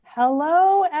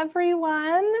Hello,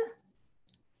 everyone.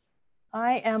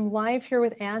 I am live here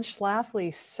with Anne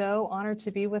Schlafly. So honored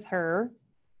to be with her.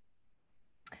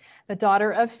 The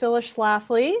daughter of Phyllis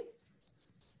Schlafly,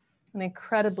 an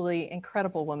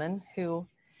incredible woman who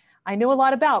I know a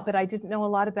lot about, but I didn't know a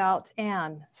lot about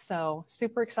Anne. So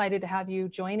super excited to have you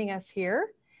joining us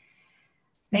here.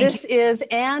 This is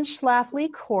Anne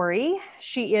Schlafly Corey.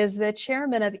 She is the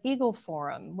chairman of Eagle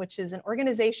Forum, which is an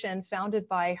organization founded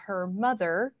by her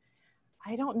mother.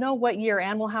 I don't know what year,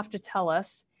 Anne will have to tell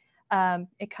us.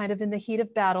 It kind of in the heat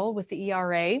of battle with the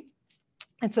ERA.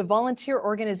 It's a volunteer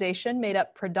organization made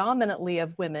up predominantly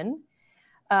of women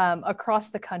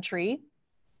across the country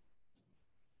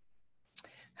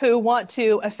who want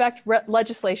to affect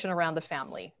legislation around the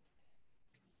family.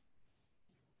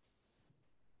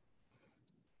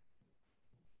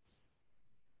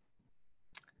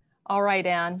 All right,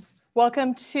 Anne,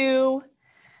 welcome to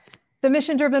the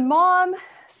Mission Driven Mom.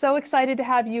 So excited to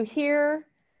have you here.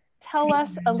 Tell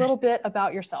us a little bit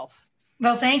about yourself.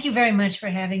 Well, thank you very much for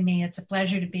having me. It's a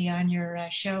pleasure to be on your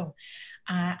show.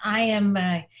 I am,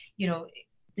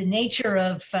 the nature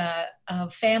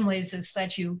of families is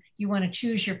such you want to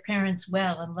choose your parents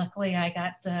well. And luckily I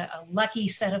got a lucky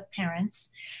set of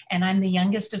parents, and I'm the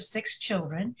youngest of 6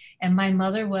 children. And my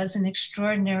mother was an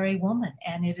extraordinary woman.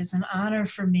 And it is an honor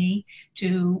for me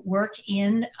to work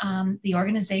in the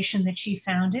organization that she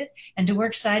founded and to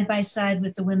work side by side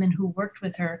with the women who worked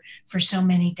with her for so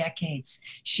many decades.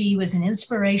 She was an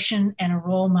inspiration and a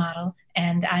role model.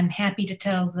 And I'm happy to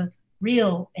tell the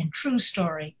real and true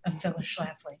story of Phyllis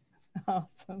Schlafly.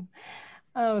 Awesome.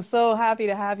 Oh, so happy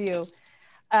to have you.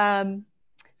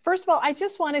 First of all, I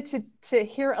just wanted to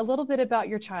hear a little bit about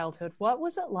your childhood. What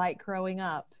was it like growing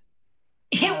up?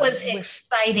 It was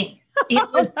exciting.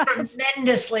 It was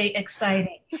tremendously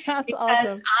exciting because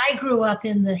awesome. I grew up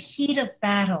in the heat of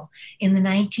battle in the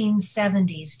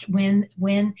 1970s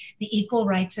when the Equal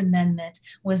Rights Amendment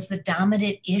was the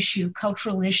dominant issue,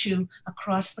 cultural issue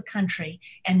across the country,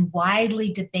 and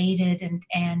widely debated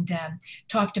and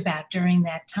talked about during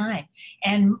that time.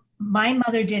 And my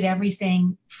mother did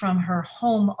everything from her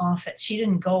home office. She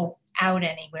didn't go out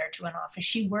anywhere to an office.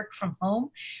 She worked from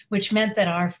home, which meant that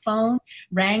our phone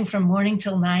rang from morning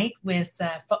till night with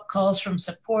calls from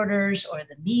supporters or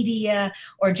the media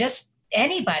or just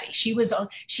anybody.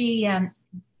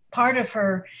 Part of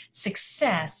her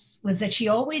success was that she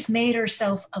always made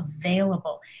herself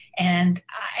available. And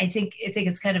I think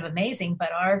it's kind of amazing,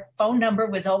 but our phone number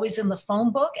was always in the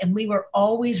phone book and we were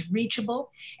always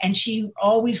reachable. And she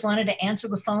always wanted to answer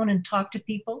the phone and talk to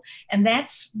people. And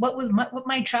that's what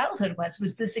my childhood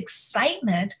was this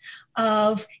excitement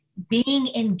of being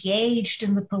engaged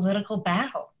in the political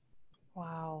battle.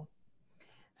 Wow.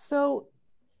 So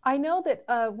I know that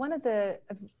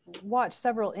I've watched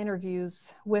several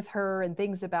interviews with her and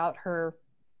things about her.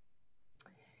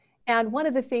 And one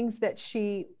of the things that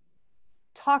she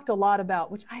talked a lot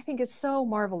about, which I think is so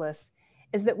marvelous,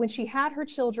 is that when she had her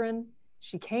children,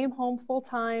 she came home full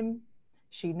time,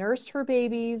 she nursed her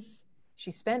babies,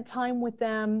 she spent time with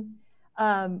them.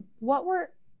 I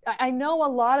know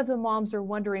a lot of the moms are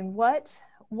wondering what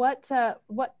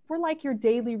were like your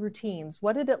daily routines?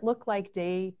 What did it look like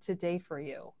day to day for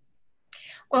you?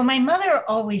 Well, my mother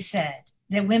always said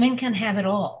that women can have it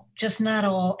all, just not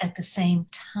all at the same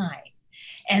time.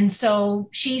 And so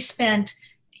she spent,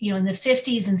 in the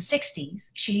 50s and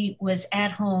 60s, she was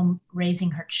at home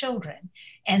raising her children,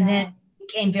 and then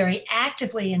became very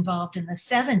actively involved in the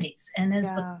 70s. And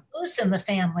as the caboose in the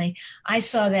family, I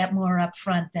saw that more up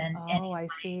front than any of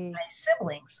my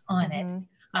siblings on it.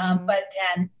 But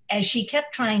as she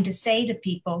kept trying to say to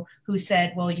people who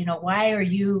said, well, why are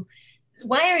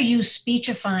you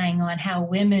speechifying on how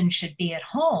women should be at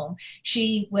home?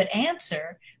 She would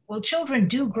answer, well, children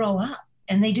do grow up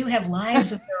and they do have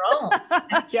lives of their own.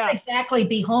 I can't exactly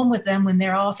be home with them when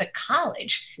they're off at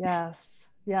college. Yes.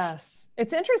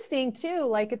 It's interesting too,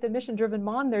 like at the Mission Driven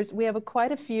Mom, we have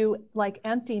quite a few like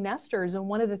empty nesters. And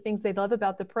one of the things they love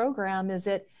about the program is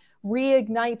it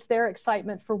reignites their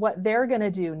excitement for what they're going to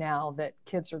do now that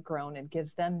kids are grown and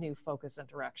gives them new focus and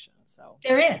direction. So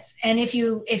there is. And if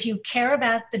you care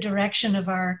about the direction of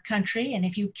our country, and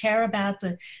if you care about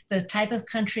the type of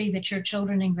country that your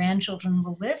children and grandchildren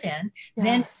will live in,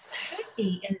 then you should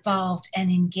be involved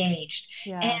and engaged.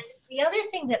 And the other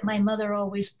thing that my mother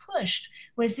always pushed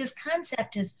was this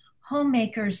concept as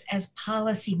homemakers as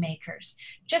policymakers.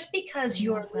 Just because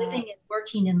you're living and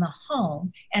working in the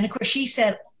home, and of course she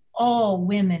said all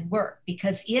women work,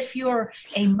 because if you're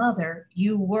a mother,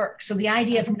 you work. So the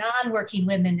idea of non-working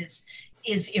women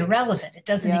is irrelevant. It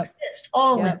doesn't exist.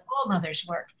 All mothers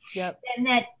work. And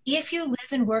that if you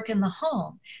live and work in the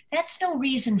home, that's no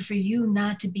reason for you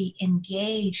not to be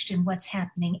engaged in what's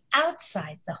happening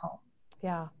outside the home.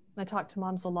 Yeah. I talk to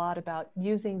moms a lot about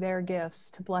using their gifts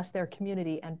to bless their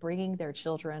community and bringing their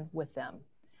children with them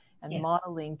and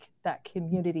modeling that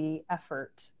community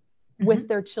effort with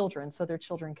their children so their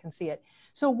children can see it.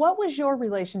 So what was your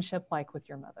relationship like with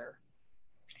your mother?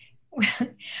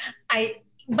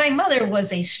 My mother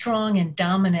was a strong and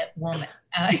dominant woman.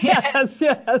 Yes.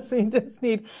 You just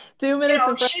need 2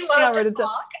 minutes. She loved to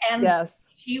talk, and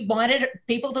she wanted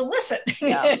people to listen.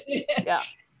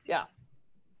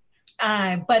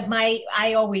 But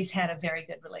I always had a very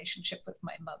good relationship with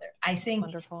my mother. I think,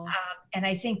 wonderful. And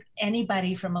I think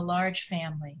anybody from a large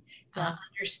family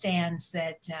understands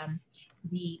that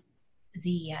the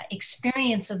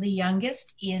experience of the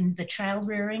youngest in the child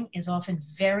rearing is often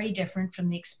very different from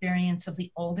the experience of the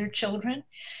older children.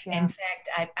 In fact,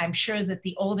 I'm sure that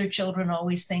the older children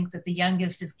always think that the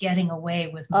youngest is getting away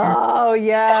with murder. Oh,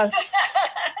 yes.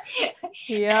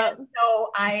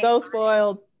 So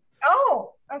spoiled.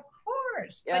 Of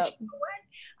course. But you know what?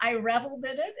 I reveled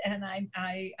in it, and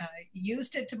I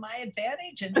used it to my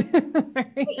advantage. And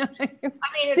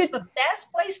it's the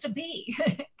best place to be.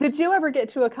 Did you ever get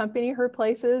to accompany her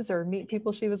places or meet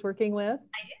people she was working with?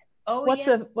 I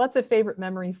did. What's a favorite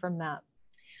memory from that?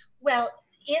 Well,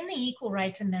 in the Equal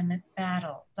Rights Amendment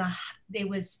battle, it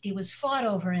was fought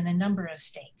over in a number of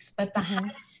states, but the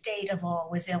hottest state of all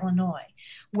was Illinois,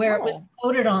 where it was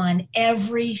voted on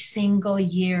every single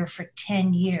year for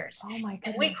 10 years. Oh my goodness.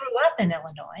 And we grew up in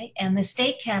Illinois, and the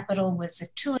state capital was a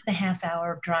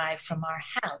 2.5-hour drive from our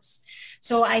house.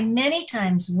 So I many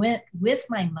times went with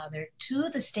my mother to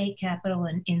the state capital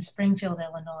in Springfield,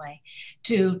 Illinois,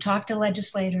 to talk to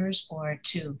legislators or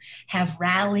to have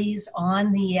rallies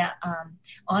on the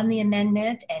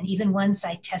amendment. And even once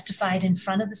I testified in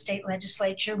front of the state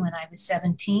legislature when I was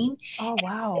 17. Oh,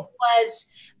 wow.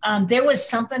 There was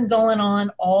something going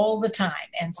on all the time.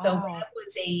 And so that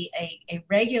was a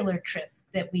regular trip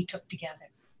that we took together.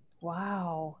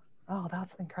 Wow. Oh,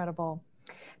 that's incredible.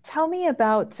 Tell me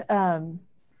about,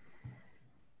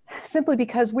 simply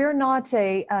because we're not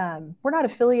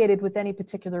affiliated with any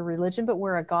particular religion, but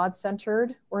we're a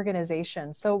God-centered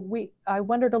organization. So I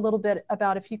wondered a little bit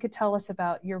about if you could tell us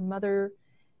about your mother's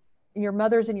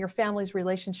and your family's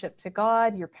relationship to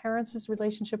God, your parents'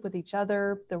 relationship with each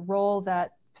other, the role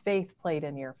that faith played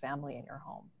in your family and your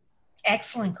home.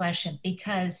 Excellent question,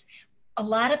 because a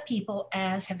lot of people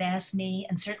have asked me,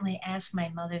 and certainly asked my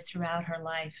mother throughout her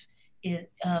life,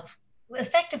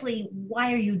 effectively,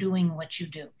 why are you doing what you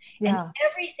do? Yeah. And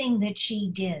everything that she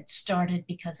did started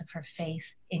because of her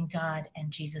faith in God and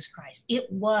Jesus Christ.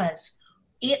 It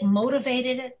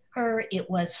motivated her. It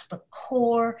was the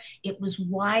core. It was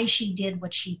why she did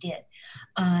what she did,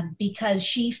 because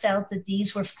she felt that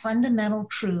these were fundamental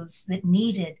truths that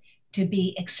needed to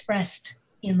be expressed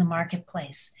in the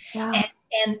marketplace. Yeah.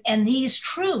 And these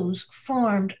truths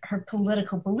formed her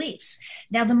political beliefs.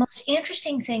 Now, the most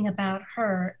interesting thing about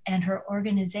her and her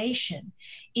organization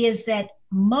is that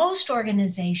most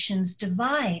organizations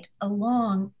divide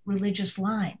along religious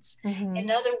lines. Mm-hmm.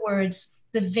 In other words,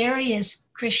 the various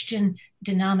Christian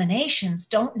denominations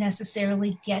don't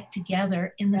necessarily get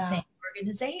together in the same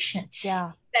organization. Yeah.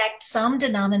 In fact, some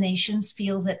denominations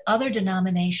feel that other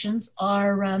denominations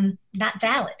are not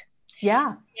valid.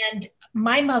 Yeah. And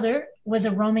my mother was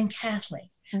a Roman Catholic,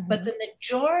 mm-hmm. but the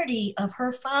majority of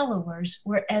her followers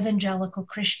were evangelical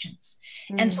Christians.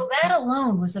 Mm-hmm. And so that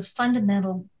alone was a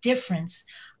fundamental difference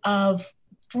of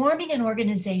forming an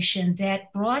organization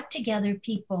that brought together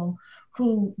people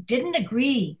who didn't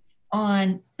agree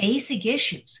on basic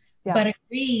issues, but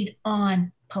agreed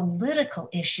on political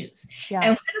issues. Yeah. And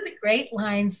one of the great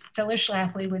lines Phyllis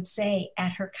Schlafly would say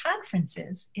at her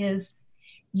conferences is,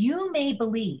 "You may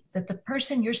believe that the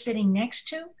person you're sitting next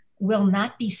to will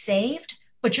not be saved,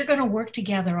 but you're going to work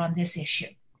together on this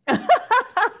issue."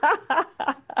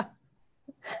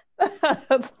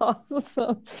 That's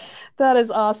awesome. That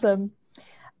is awesome.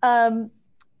 I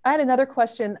had another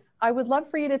question. I would love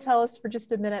for you to tell us for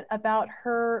just a minute about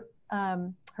her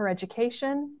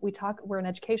education. We're an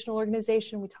educational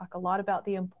organization. We talk a lot about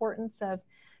the importance of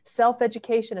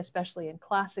self-education, especially in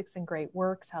classics and great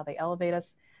works, how they elevate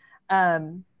us.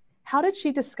 How did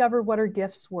she discover what her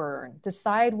gifts were, and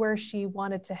decide where she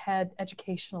wanted to head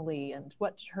educationally, and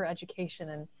what her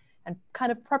education and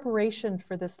kind of preparation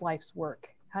for this life's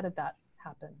work? How did that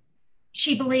happen?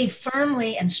 She believed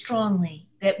firmly and strongly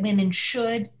that women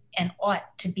should and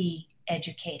ought to be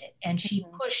educated, and she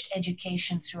pushed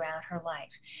education throughout her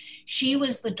life. She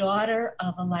was the daughter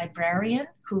of a librarian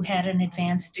who had an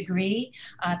advanced degree.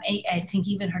 I think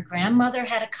even her grandmother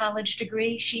had a college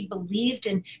degree. She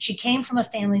came from a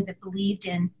family that believed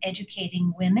in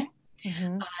educating women.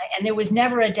 And there was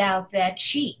never a doubt that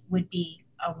she would be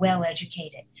well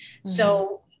educated.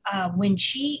 So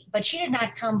but she did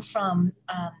not come from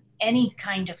any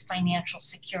kind of financial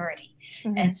security.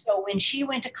 And so when she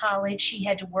went to college, she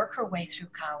had to work her way through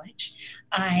college.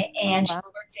 And she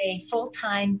worked a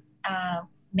full-time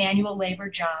manual labor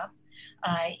job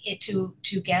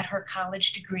to get her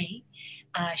college degree.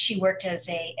 She worked as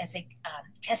a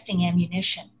testing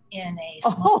ammunition in a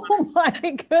small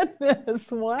my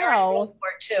goodness. Wow. During World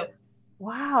War II.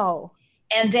 Wow.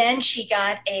 And then she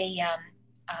got a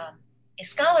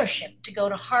scholarship to go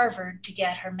to Harvard to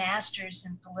get her master's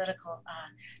in political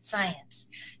science.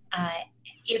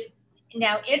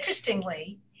 Now,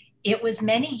 interestingly, it was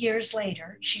many years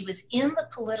later, she was in the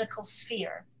political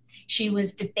sphere. She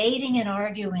was debating and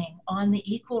arguing on the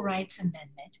Equal Rights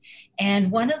Amendment.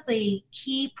 And one of the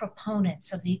key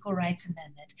proponents of the Equal Rights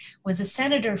Amendment was a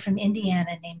senator from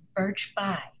Indiana named Birch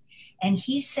Bayh. And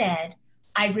he said,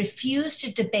 I refuse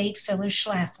to debate Phyllis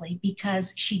Schlafly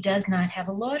because she does not have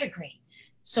a law degree.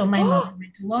 So my mother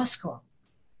went to law school.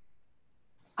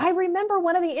 I remember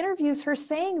one of the interviews, her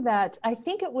saying that. I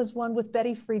think it was one with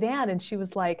Betty Friedan, and she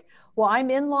was like, well, I'm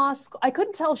in law school. I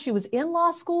couldn't tell if she was in law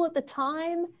school at the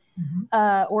time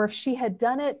or if she had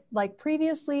done it like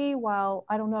previously while,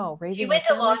 I don't know, raising She went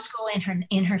to law school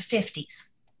in her 50s.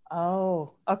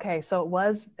 Oh, okay. So it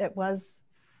was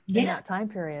in that time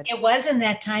period. It was in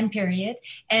that time period.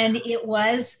 And it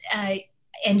was,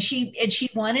 and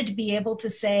she wanted to be able to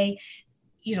say,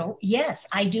 you know, yes,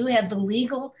 I do have the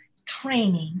legal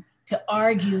training to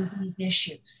argue these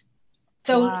issues.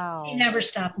 So she never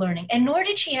stopped learning. And nor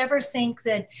did she ever think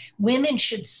that women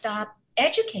should stop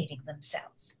educating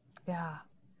themselves. Yeah.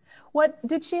 What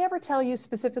did she ever tell you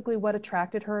specifically what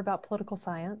attracted her about political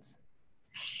science?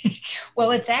 Well,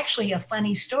 it's actually a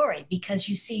funny story because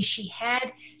you see, she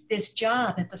had this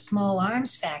job at the small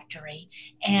arms factory.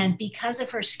 And because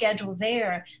of her schedule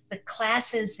there, the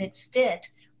classes that fit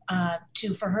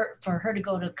for her to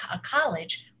go to a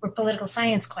college were political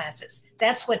science classes.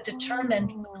 That's what determined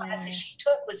the classes she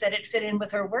took, was that it fit in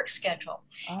with her work schedule.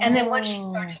 And then once she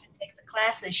started to take the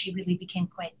classes, she really became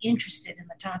quite interested in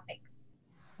the topic.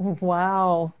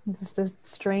 Wow, just a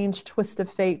strange twist of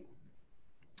fate.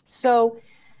 So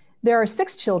there are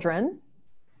 6 children.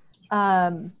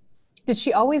 Did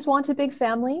she always want a big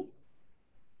family?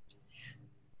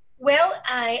 Well,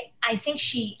 I think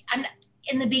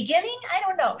in the beginning, I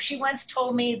don't know. She once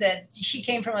told me that she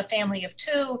came from a family of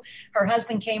 2. Her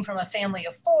husband came from a family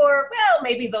of 4. Well,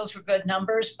 maybe those were good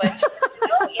numbers, but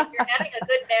if you're having a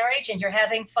good marriage and you're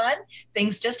having fun,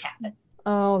 things just happen.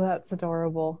 Oh, that's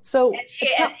adorable. So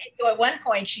at one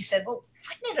point she said, well,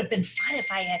 wouldn't it have been fun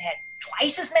if I had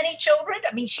twice as many children?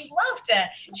 I mean, she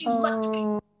loved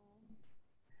me.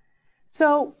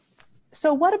 So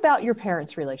what about your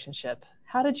parents' relationship?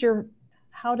 How did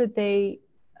they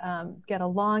get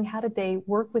along? How did they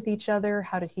work with each other?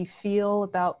 How did he feel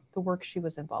about the work she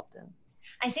was involved in?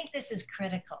 I think this is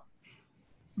critical.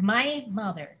 My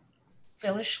mother,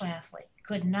 Phyllis Schlafly,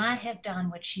 could not have done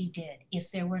what she did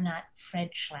if there were not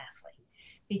Fred Schlafly,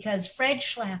 because Fred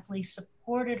Schlafly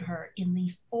supported her in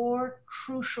the 4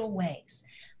 crucial ways: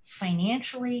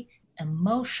 financially,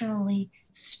 emotionally,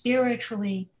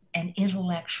 spiritually, and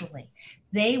intellectually.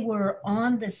 They were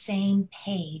on the same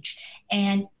page.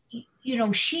 And you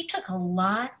know, she took a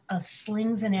lot of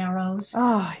slings and arrows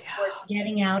towards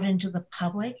getting out into the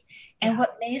public. And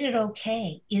what made it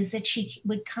okay is that she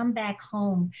would come back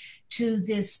home to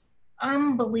this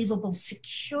unbelievable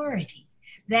security,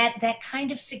 that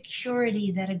kind of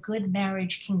security that a good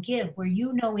marriage can give, where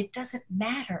you know it doesn't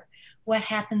matter what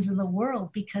happens in the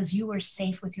world because you are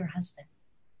safe with your husband.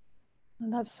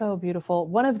 And that's so beautiful.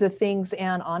 One of the things,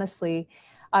 Anne, honestly,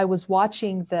 I was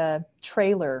watching the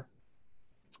trailer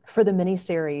for the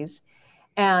miniseries,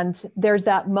 and there's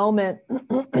that moment,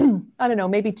 I don't know,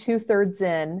 maybe 2/3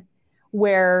 in,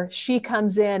 where she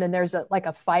comes in and there's like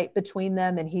a fight between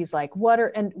them, and he's like, what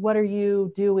are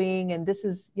you doing? And this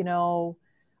is, you know,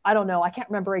 I don't know, I can't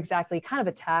remember exactly, kind of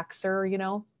attacks her, you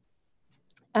know.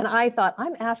 And I thought,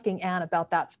 I'm asking Anne about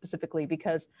that specifically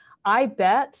because I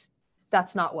bet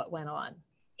that's not what went on.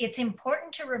 It's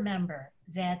important to remember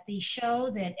that the show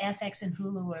that FX and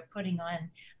Hulu are putting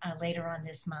on later on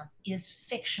this month is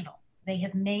fictional. They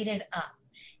have made it up.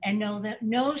 And know that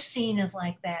no scene of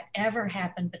like that ever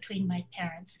happened between my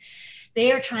parents.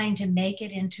 They are trying to make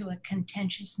it into a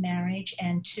contentious marriage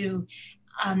and to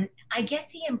I get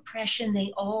the impression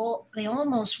they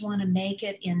almost want to make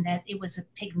it in that it was a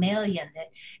Pygmalion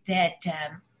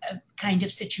kind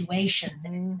of situation.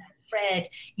 Mm-hmm. That Fred,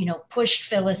 pushed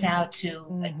Phyllis out to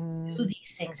Mm-hmm. do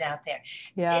these things out there.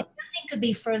 Yeah. Nothing could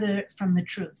be further from the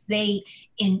truth. They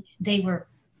were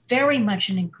very much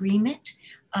in agreement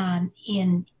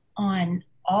on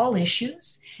all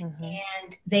issues, Mm-hmm.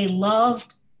 and they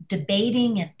loved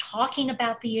debating and talking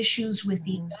about the issues with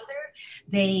each other.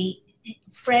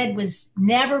 Fred was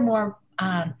never more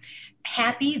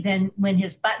happy than when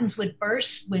his buttons would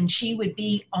burst, when she would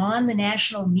be on the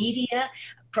national media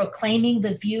proclaiming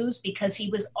the views, because he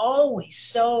was always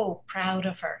so proud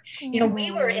of her.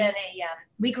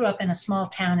 We grew up in a small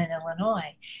town in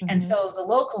Illinois. Mm-hmm. And so the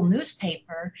local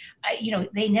newspaper,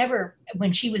 they never,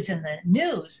 when she was in the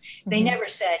news, they mm-hmm. never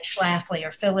said Schlafly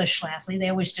or Phyllis Schlafly. They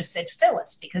always just said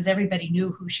Phyllis, because everybody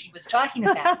knew who she was talking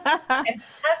about. And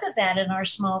because of that, in our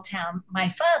small town, my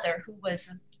father, who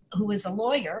was a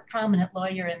lawyer, prominent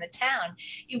lawyer in the town,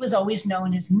 he was always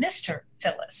known as Mr.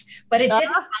 Phyllis. But it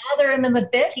didn't bother him in the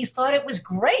bit. He thought it was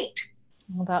great.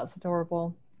 Well, that's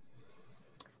adorable.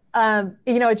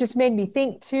 It just made me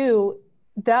think too,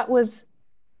 that was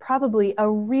probably a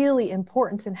really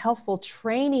important and helpful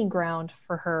training ground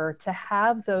for her to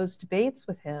have those debates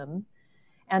with him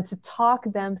and to talk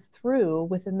them through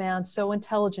with a man so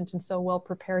intelligent and so well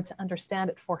prepared to understand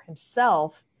it for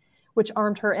himself, which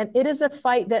armed her. And it is a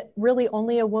fight that really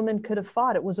only a woman could have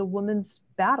fought. It was a woman's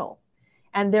battle.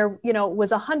 And there,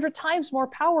 was 100 times more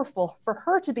powerful for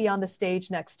her to be on the stage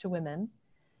next to women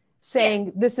saying,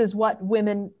 yes, this is what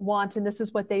women want and this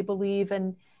is what they believe.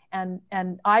 And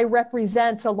I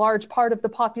represent a large part of the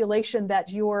population that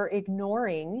you're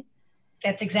ignoring.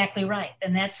 That's exactly right.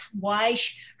 And that's why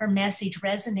her message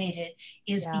resonated,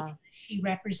 is because she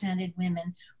represented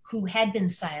women who had been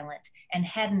silent and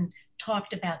hadn't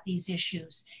talked about these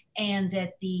issues, and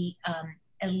that the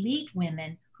elite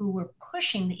women who were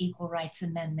pushing the Equal Rights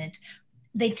Amendment,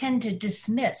 they tend to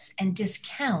dismiss and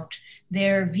discount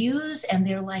their views and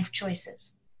their life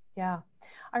choices. Yeah.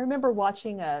 I remember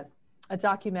watching a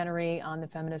documentary on the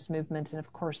feminist movement, and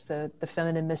of course the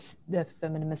feminine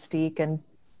mystique and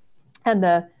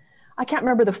I can't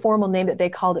remember the formal name that they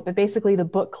called it, but basically the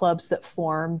book clubs that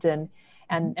formed and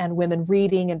women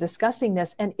reading and discussing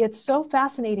this. And it's so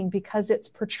fascinating because it's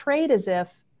portrayed as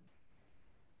if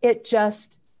it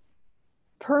just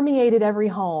permeated every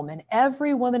home, and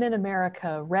every woman in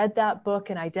America read that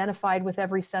book and identified with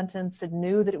every sentence and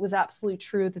knew that it was absolutely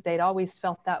true, that they'd always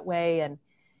felt that way. And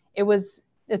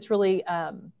it's really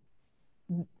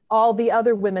all the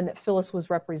other women that Phyllis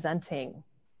was representing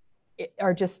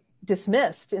are just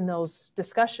dismissed in those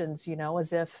discussions,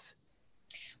 as if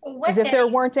there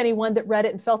weren't anyone that read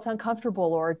it and felt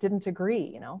uncomfortable or didn't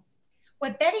agree,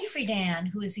 What Betty Friedan,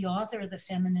 who is the author of The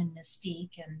Feminine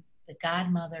Mystique and the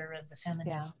godmother of the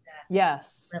feminist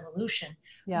revolution,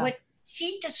 what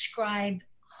she described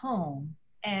home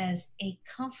as a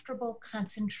comfortable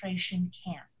concentration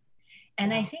camp.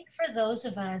 And I think for those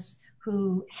of us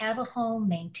who have a home,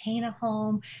 maintain a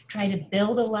home, try to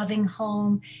build a loving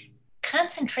home,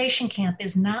 concentration camp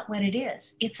is not what it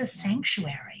is. It's a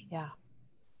sanctuary.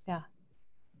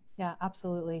 Yeah,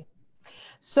 absolutely.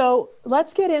 So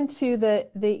let's get into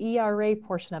the ERA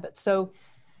portion of it. So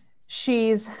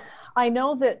I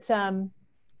know that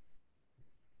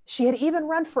she had even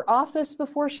run for office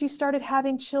before she started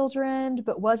having children,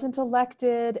 but wasn't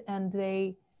elected. And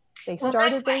they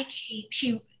started.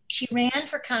 She ran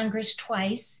for Congress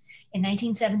twice, in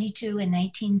 1972 and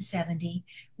 1970.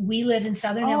 We live in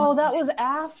Southern Illinois. Oh, that was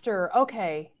after.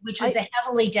 Okay. Which was a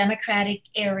heavily Democratic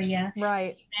area.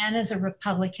 Right. She ran as a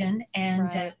Republican,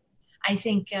 and I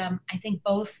think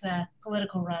both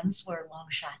political runs were long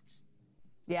shots.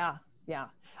 Yeah.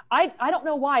 I don't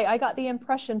know why. I got the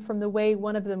impression from the way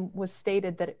one of them was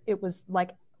stated that it was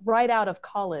like right out of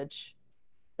college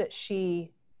that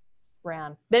she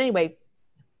ran. But anyway,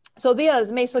 so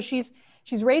so she's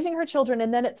raising her children,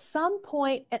 and then at some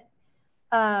point,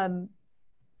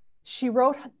 she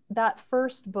wrote that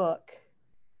first book.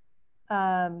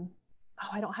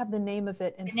 I don't have the name of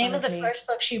it. The name of the first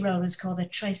book she wrote is called A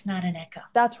Choice Not an Echo.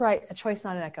 That's right, A Choice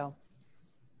Not an Echo.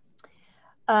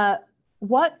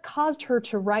 What caused her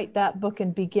to write that book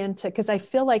and begin to, because I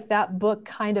feel like that book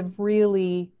kind of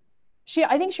really,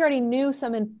 I think she already knew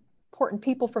some important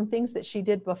people from things that she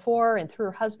did before and through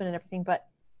her husband and everything, but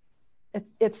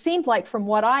it seemed like from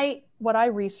what I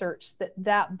researched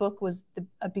that book was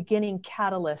a beginning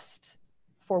catalyst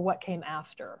for what came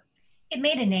after. It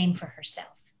made a name for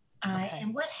herself.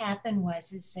 And what happened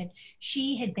is that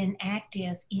she had been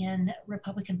active in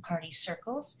Republican Party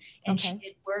circles, and she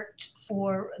had worked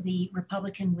for the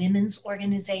Republican women's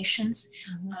organizations.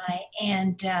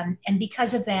 And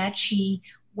because of that, she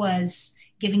was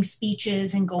giving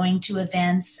speeches and going to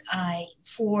events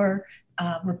for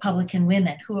Republican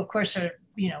women, who of course are,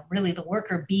 really the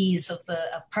worker bees of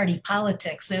party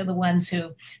politics. They're the ones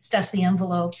who stuff the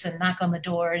envelopes and knock on the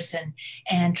doors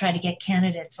and try to get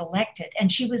candidates elected.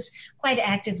 And she was quite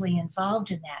actively involved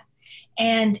in that.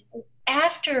 And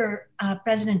after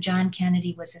President John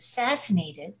Kennedy was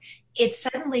assassinated, it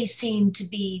suddenly seemed to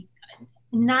be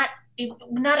not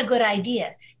a good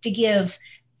idea to give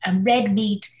red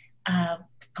meat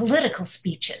political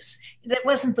speeches. That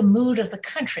wasn't the mood of the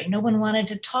country. No one wanted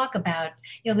to talk about,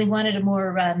 they wanted a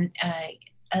more,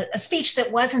 a speech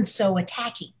that wasn't so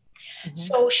attacking.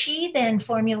 So she then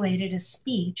formulated a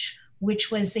speech,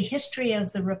 which was the history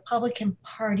of the Republican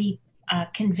Party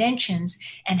conventions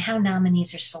and how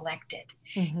nominees are selected.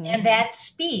 And that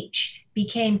speech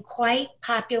became quite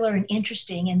popular and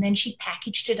interesting. And then she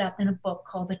packaged it up in a book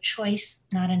called The Choice,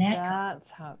 Not an Echo.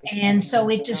 That's how it became. And so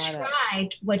it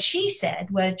described what she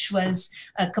said, which was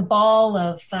a cabal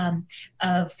of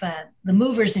the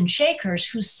movers and shakers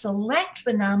who select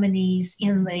the nominees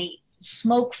in the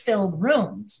smoke-filled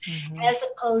rooms, as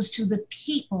opposed to the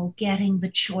people getting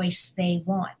the choice they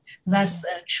want. Thus,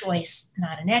 a choice,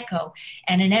 not an echo.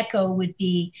 And an echo would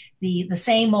be the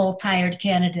same old tired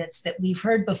candidates that we've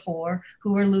heard before,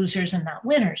 who are losers and not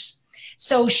winners.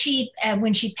 So she,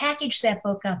 when she packaged that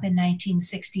book up in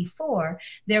 1964,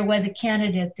 there was a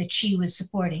candidate that she was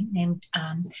supporting named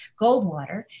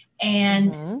Goldwater.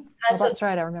 And that's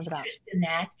right, I remember that. In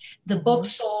that, the book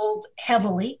sold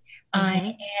heavily.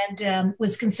 And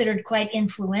was considered quite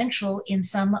influential in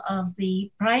some of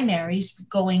the primaries,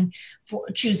 going for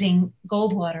choosing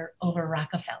Goldwater over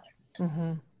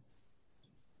Rockefeller.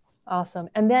 Awesome.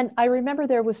 And then I remember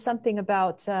there was something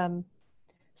about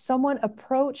someone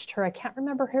approached her, I can't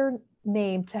remember her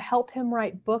name, to help him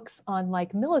write books on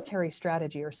like military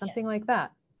strategy or something like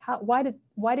that. Why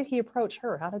did he approach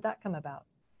her? How did that come about?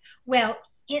 Well,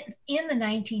 in the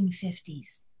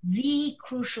 1950s, the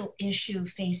crucial issue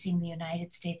facing the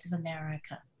United States of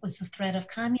America was the threat of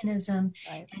communism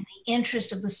and the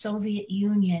interest of the Soviet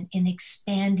Union in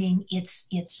expanding its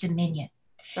dominion.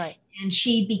 Right. And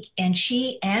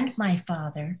she and my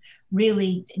father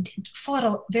really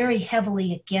fought very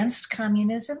heavily against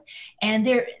communism, and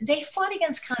they fought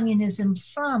against communism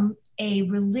from a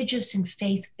religious and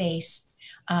faith-based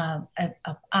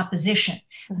opposition,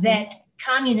 that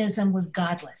communism was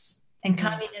godless. And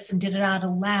communism did not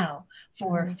allow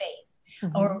for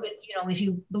faith. Or, if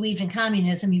you believed in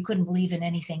communism, you couldn't believe in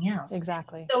anything else.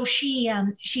 Exactly. So she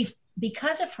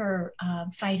because of her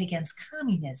fight against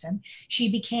communism,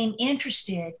 she became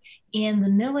interested in the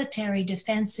military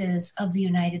defenses of the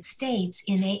United States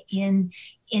in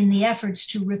the efforts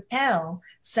to repel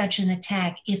such an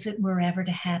attack if it were ever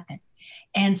to happen.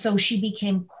 And so she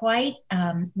became quite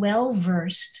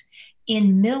well-versed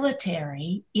in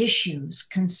military issues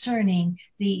concerning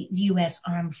the U.S.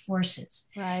 Armed Forces.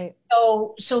 Right.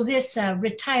 So this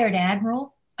retired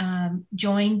admiral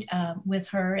joined with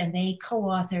her, and they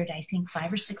co-authored, I think,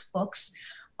 5 or 6 books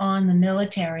on the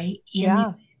military in the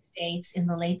United States in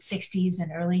the late 60s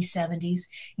and early 70s,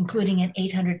 including an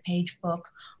 800-page book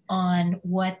on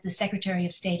what the Secretary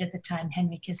of State at the time,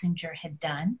 Henry Kissinger, had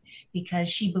done, because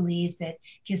she believed that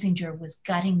Kissinger was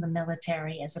gutting the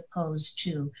military as opposed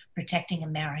to protecting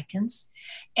Americans.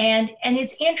 And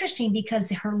it's interesting because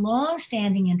her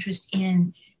longstanding interest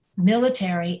in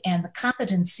military and the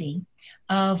competency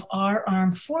of our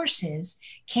armed forces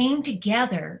came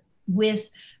together with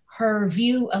her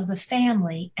view of the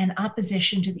family and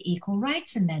opposition to the Equal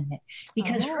Rights Amendment,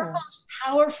 because her most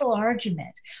powerful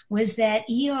argument was that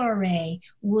ERA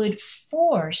would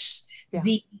force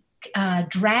the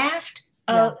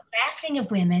drafting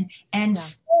of women and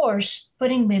force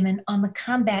putting women on the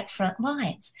combat front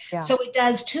lines. So it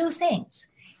does 2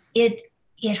 things. It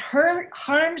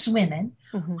harms women,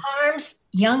 harms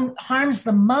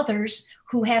the mothers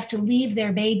who have to leave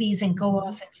their babies and go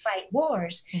off and fight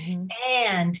wars.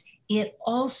 And it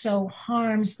also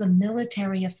harms the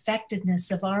military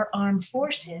effectiveness of our armed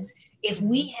forces if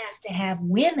we have to have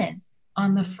women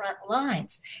on the front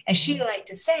lines. As she liked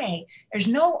to say, there's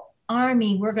no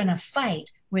army we're going to fight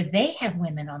where they have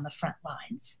women on the front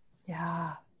lines.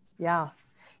 Yeah,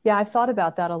 I've thought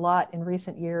about that a lot in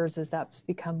recent years as that's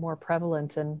become more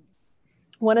prevalent. And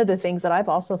one of the things that I've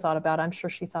also thought about, I'm sure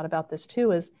she thought about this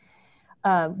too, is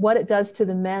what it does to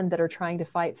the men that are trying to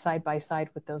fight side by side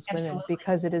with those women,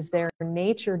 because it is their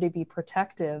nature to be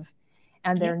protective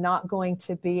and they're not going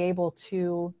to be able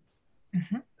to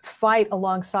fight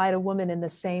alongside a woman in the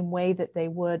same way that they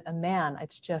would a man.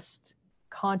 It's just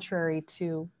contrary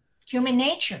to human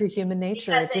nature. It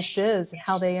just is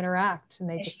how they interact, and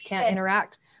they just can't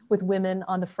interact with women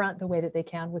on the front the way that they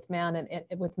can with men,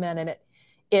 and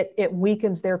it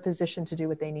weakens their position to do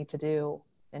what they need to do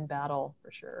in battle,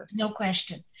 for sure. No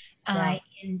question. And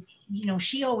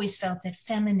she always felt that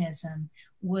feminism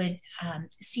would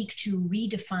seek to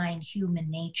redefine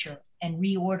human nature and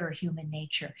reorder human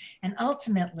nature. And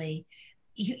ultimately,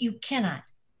 you cannot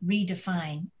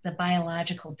redefine the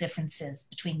biological differences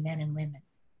between men and women.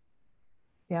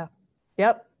 Yeah.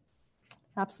 Yep.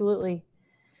 Absolutely.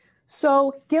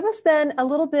 So give us then a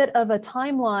little bit of a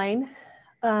timeline.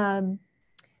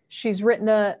 She's written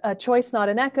a Choice, Not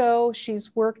an Echo.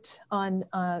 She's worked on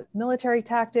military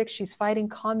tactics. She's fighting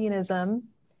communism.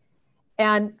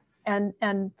 And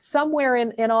somewhere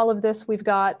in all of this, we've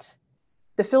got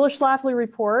the Phyllis Schlafly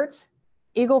Report,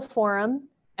 Eagle Forum,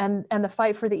 and the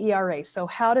fight for the ERA. So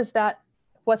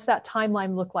what's that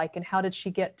timeline look like, and how did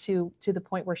she get to the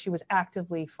point where she was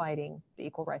actively fighting the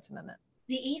Equal Rights Amendment?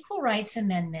 The Equal Rights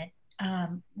Amendment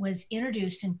was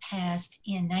introduced and passed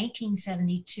in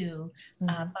 1972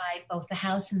 by both the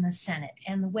House and the Senate.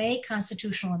 And the way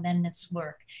constitutional amendments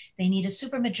work, they need a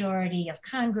supermajority of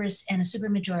Congress and a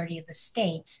supermajority of the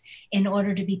states in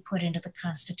order to be put into the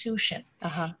Constitution.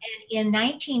 And in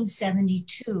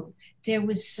 1972, there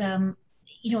was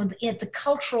at the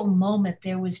cultural moment,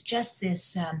 there was just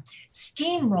this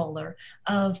steamroller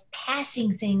of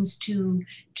passing things to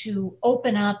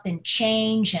open up and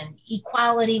change, and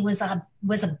equality was a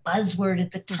buzzword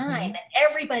at the time, and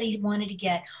everybody wanted to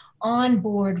get on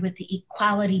board with the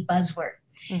equality buzzword.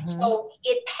 So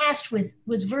it passed with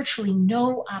virtually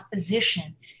no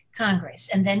opposition,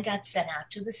 Congress, and then got sent out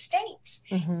to the states.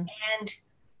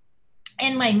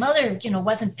 And my mother,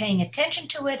 wasn't paying attention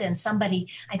to it. And somebody,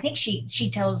 I think she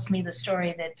tells me the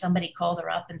story that somebody called her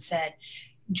up and said,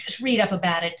 just read up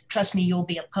about it. Trust me, you'll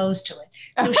be opposed to it.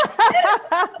 So she read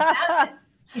up about it.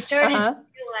 She started to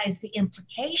realize the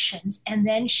implications, and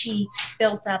then she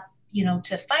built up,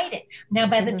 to fight it. Now,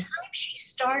 by the time she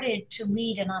started to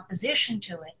lead an opposition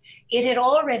to it, it had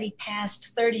already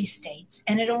passed 30 states,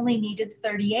 and it only needed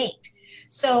 38.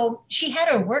 So she had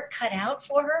her work cut out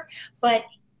for her, but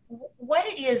what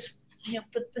it is,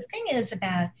 the thing is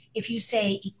about, if you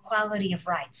say equality of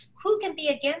rights, who can be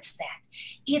against that?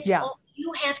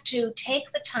 You have to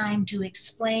take the time to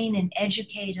explain and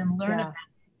educate and learn about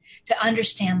it, to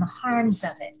understand the harms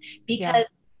of it. Because,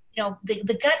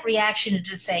 the gut reaction is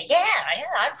to say, yeah,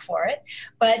 I'm for it.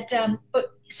 But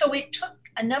so it took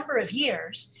a number of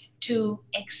years to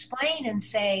explain and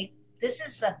say, this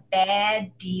is a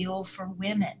bad deal for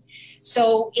women.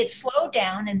 So it slowed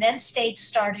down, and then states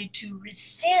started to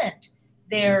rescind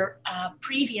their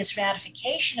previous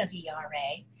ratification of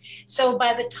ERA. So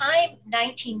by the time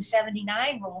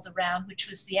 1979 rolled around, which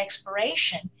was the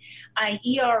expiration,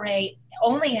 ERA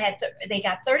only they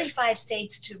got 35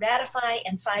 states to ratify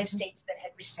and 5 states that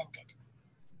had rescinded.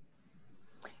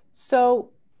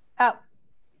 So at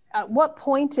what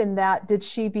point in that did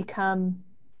she become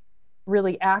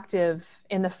really active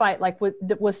in the fight? Like,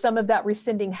 was some of that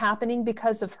rescinding happening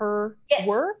because of her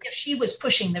work? Yes, she was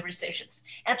pushing the rescissions.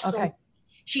 Absolutely. Okay.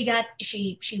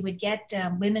 She would get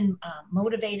women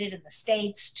motivated in the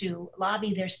states to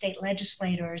lobby their state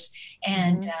legislators,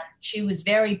 and she was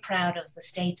very proud of the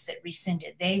states that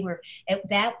rescinded.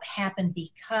 That happened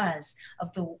because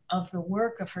of the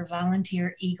work of her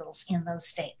volunteer Eagles in those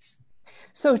states.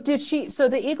 So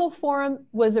the Eagle Forum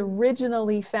was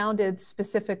originally founded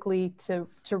specifically to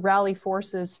rally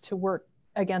forces to work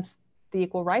against the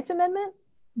Equal Rights Amendment?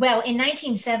 Well, in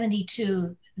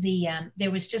 1972,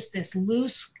 there was just this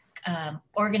loose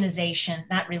organization,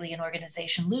 not really an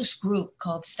organization, loose group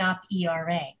called Stop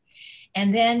ERA.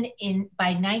 And then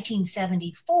by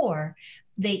 1974,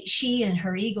 she and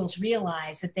her Eagles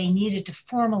realized that they needed to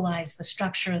formalize the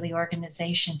structure of the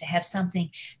organization to have something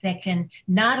that can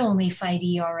not only fight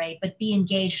ERA, but be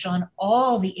engaged on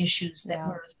all the issues that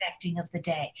were affecting of the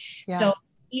day. Yeah. So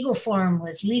Eagle Forum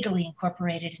was legally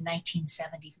incorporated in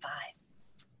 1975.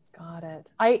 Got it.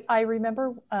 I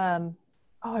remember,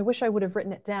 I wish I would have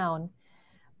written it down,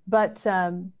 but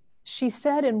she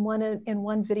said in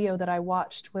one video that I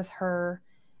watched with her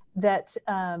that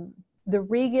the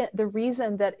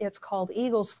reason that it's called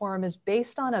Eagles Forum is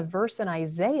based on a verse in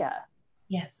Isaiah.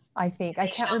 Yes. I think. I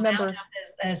can't remember. Mount up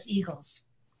as eagles.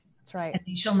 That's right. And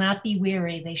they shall not be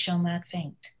weary, they shall not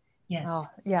faint. Yes. Oh,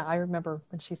 yeah, I remember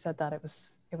when she said that. It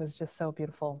was just so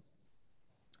beautiful.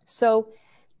 So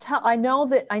I know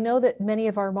that many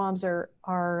of our moms are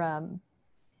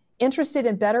interested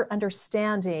in better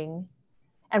understanding,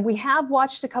 and we have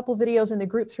watched a couple videos in the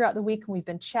group throughout the week, and we've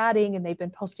been chatting and they've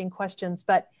been posting questions,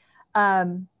 but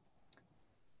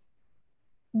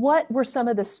what were some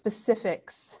of the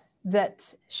specifics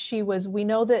that she was, we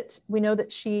know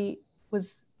that she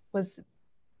was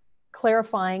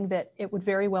clarifying that it would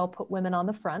very well put women on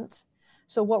the front.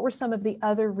 So what were some of the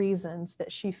other reasons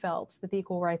that she felt that the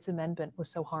Equal Rights Amendment was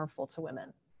so harmful to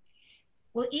women?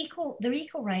 Well, the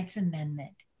Equal Rights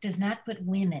Amendment does not put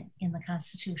women in the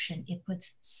Constitution. It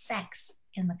puts sex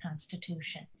in the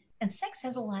Constitution. And sex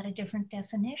has a lot of different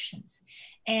definitions.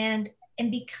 And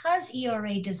because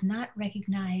ERA does not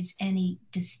recognize any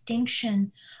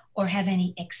distinction or have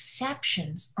any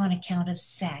exceptions on account of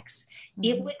sex,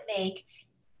 it would make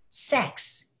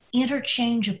sex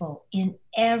interchangeable in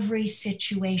every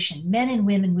situation. Men and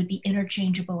women would be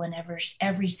interchangeable in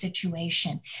every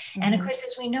situation. And of course,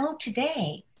 as we know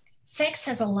today, sex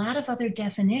has a lot of other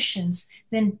definitions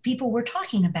than people were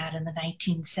talking about in the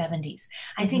 1970s.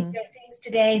 I think there are things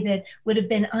today that would have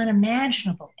been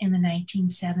unimaginable in the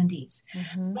 1970s.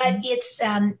 But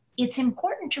it's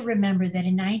important to remember that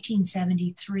in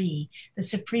 1973, the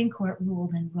Supreme Court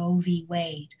ruled in Roe v.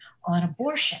 Wade on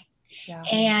abortion. Yeah.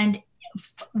 And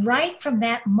right from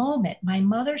that moment, my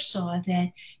mother saw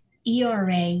that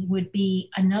ERA would be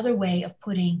another way of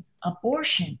putting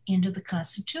abortion into the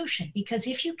Constitution, because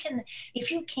if you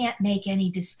can't make any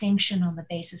distinction on the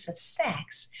basis of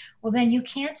sex, well, then you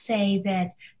can't say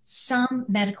that some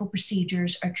medical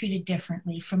procedures are treated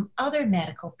differently from other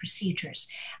medical procedures,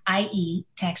 i.e.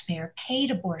 taxpayer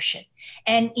paid abortion.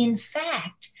 And in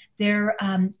fact, there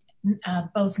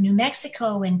both New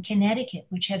Mexico and Connecticut,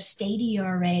 which have state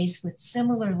ERAs with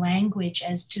similar language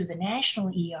as to the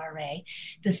national ERA,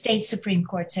 the state Supreme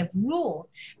Courts have ruled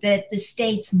that the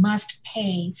states must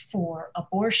pay for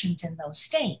abortions in those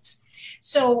states.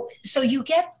 So you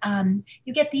get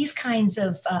these kinds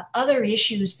of other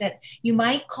issues that you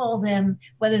might call them,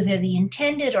 whether they're the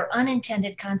intended or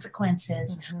unintended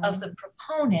consequences of the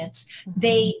proponents,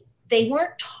 they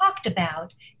weren't talked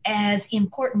about as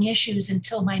important issues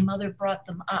until my mother brought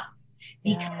them up,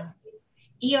 because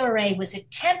ERA was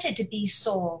attempted to be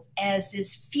sold as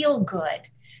this feel-good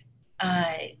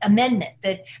amendment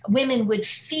that women would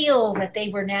feel that they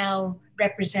were now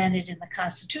represented in the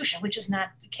Constitution, which is not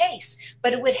the case,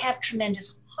 but it would have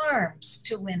tremendous harms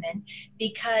to women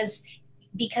because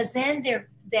then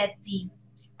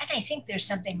and I think there's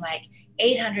something like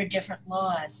 800 different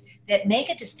laws that make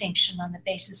a distinction on the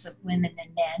basis of women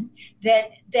and men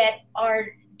that are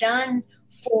done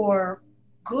for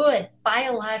good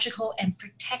biological and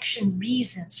protection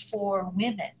reasons for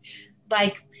women,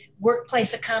 like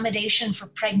workplace accommodation for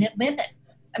pregnant women.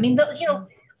 I mean,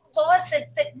 laws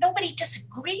that nobody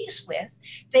disagrees with,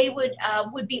 they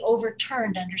would be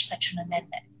overturned under such an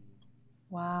amendment.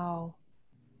 Wow.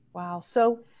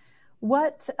 So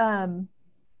what...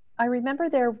 I remember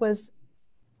there was,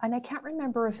 and I can't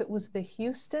remember if it was the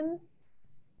Houston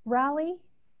rally.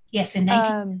 Yes, in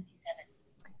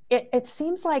 1977. It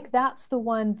seems like that's the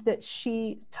one that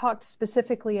she talked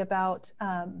specifically about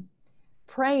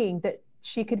praying that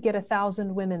she could get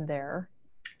 1,000 women there.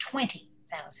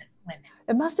 20,000 women.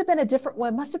 It must have been a different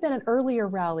one. It must have been an earlier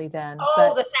rally then.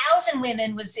 Oh, the 1,000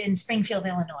 women was in Springfield,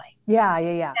 Illinois. Yeah.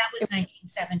 That was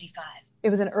 1975. It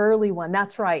was an early one.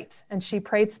 That's right. And she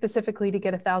prayed specifically to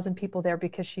get 1,000 people there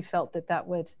because she felt that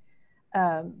would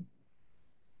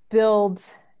build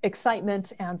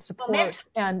excitement and support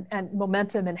and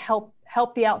momentum and help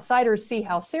the outsiders see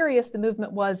how serious the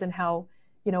movement was and how,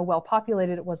 well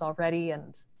populated it was already.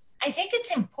 And I think it's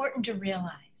important to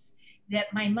realize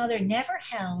that my mother never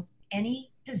held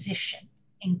any position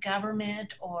in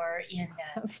government or in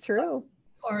that's true,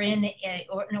 or in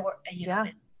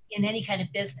in any kind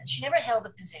of business. She never held a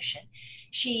position.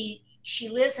 She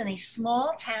lives in a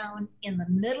small town in the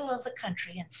middle of the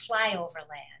country in flyover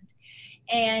land.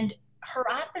 And her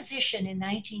opposition in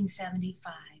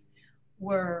 1975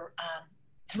 were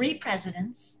 3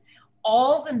 presidents,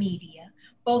 all the media,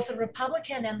 both the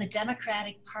Republican and the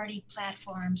Democratic Party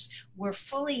platforms were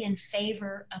fully in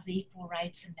favor of the Equal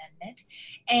Rights Amendment.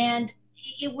 And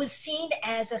it was seen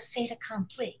as a fait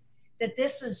accompli, that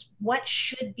this is what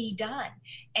should be done.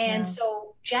 And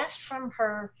so just from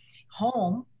her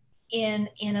home in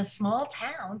a small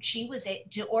town, she was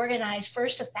to organize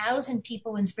first 1,000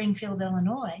 people in Springfield,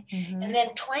 Illinois, and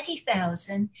then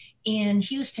 20,000 in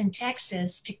Houston,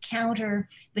 Texas, to counter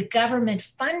the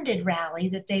government-funded rally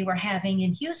that they were having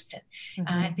in Houston,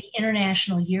 the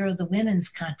International Year of the Women's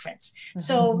Conference.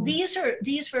 So these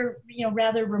were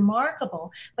rather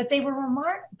remarkable, but they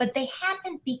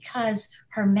happened because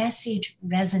her message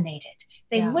resonated.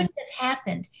 They wouldn't have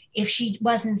happened if she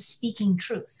wasn't speaking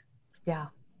truth.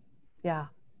 Yeah,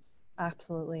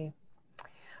 absolutely.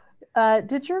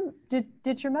 Did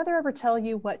your mother ever tell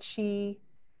you what she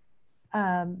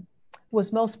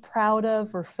was most proud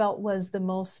of or felt was the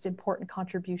most important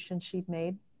contribution she'd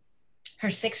made?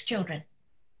 Her 6 children.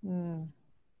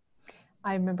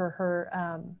 I remember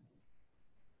her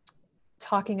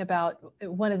talking about,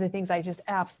 one of the things I just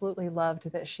absolutely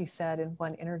loved that she said in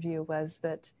one interview was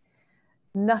that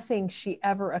nothing she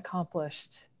ever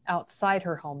accomplished outside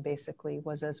her home basically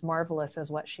was as marvelous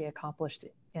as what she accomplished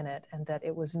in it, and that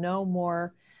it was no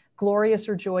more glorious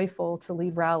or joyful to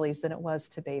lead rallies than it was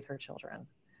to bathe her children.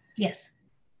 Yes.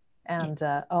 And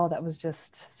that was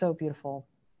just so beautiful.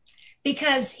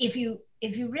 Because if you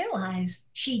realize,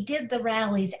 she did the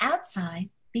rallies outside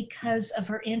because of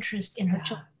her interest in her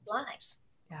children's lives.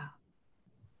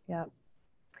 Yeah.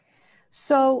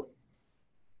 So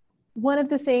one of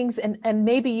the things, and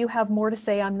maybe you have more to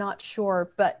say, I'm not sure,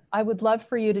 but I would love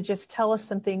for you to just tell us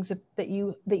some things that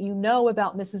you know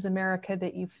about Mrs. America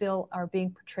that you feel are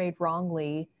being portrayed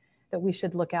wrongly that we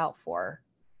should look out for.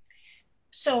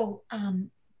 So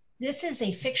this is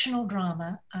a fictional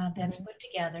drama that's put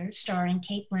together starring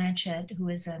Cate Blanchett, who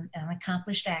is an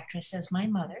accomplished actress as my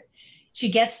mother. She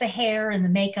gets the hair and the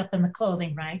makeup and the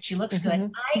clothing right. She looks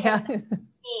good.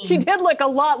 She did look a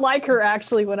lot like her,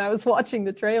 actually, when I was watching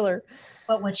the trailer.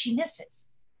 But what she misses,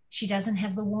 she doesn't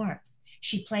have the warmth.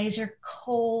 She plays her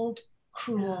cold,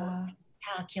 cruel,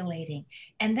 calculating.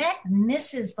 And that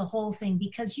misses the whole thing,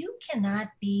 because you cannot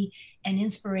be an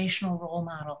inspirational role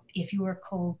model if you are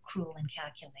cold, cruel, and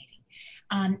calculating.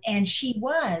 And she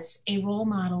was a role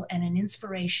model and an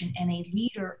inspiration and a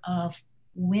leader of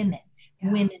women.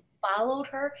 Women followed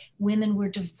her. Women were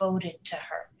devoted to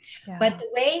her. But the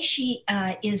way she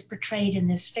is portrayed in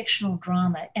this fictional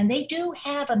drama, and they do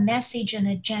have a message and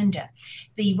agenda.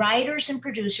 The writers and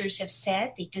producers have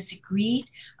said they disagreed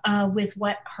with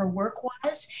what her work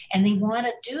was, and they want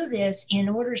to do this in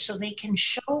order so they can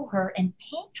show her and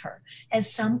paint her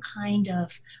as some kind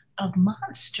of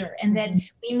monster, and that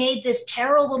we made this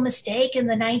terrible mistake in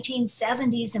the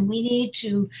 1970s and we need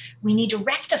to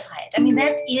rectify it. I mean,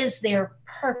 that is their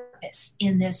purpose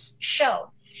in this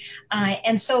show.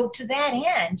 And so to that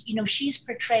end, she's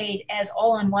portrayed as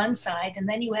all on one side, and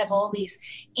then you have all these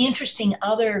interesting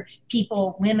other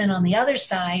people, women on the other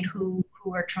side who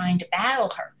are trying to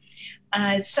battle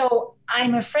her. So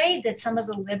I'm afraid that some of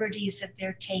the liberties that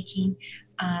they're taking,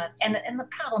 and the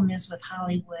problem is with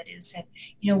Hollywood is that,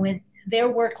 when their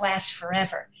work lasts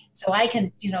forever. So I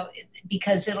can,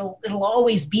 because it'll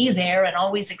always be there and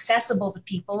always accessible to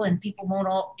people, and people won't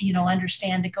all,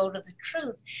 understand to go to the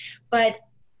truth. But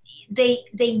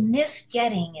they miss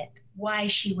getting it, why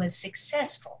she was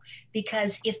successful.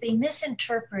 Because if they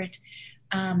misinterpret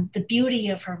the beauty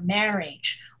of her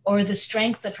marriage, or the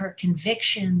strength of her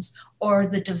convictions, or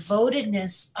the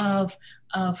devotedness of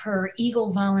her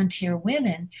Eagle Volunteer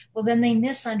Women, well, then they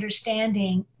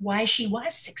misunderstanding why she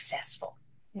was successful.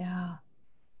 Yeah.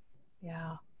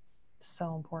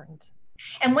 So important.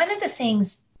 And one of the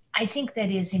things I think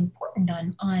that is important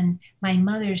on my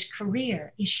mother's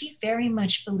career is she very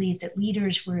much believed that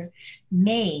leaders were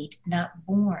made, not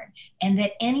born, and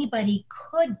that anybody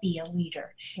could be a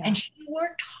leader. And she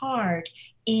worked hard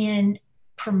in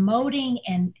promoting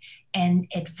and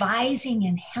advising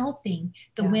and helping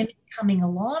the women coming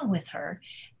along with her.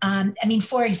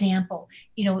 For example,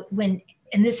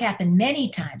 and this happened many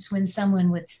times when someone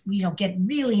would, get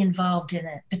really involved in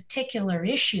a particular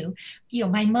issue,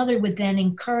 my mother would then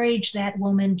encourage that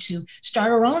woman to start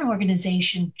her own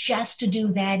organization just to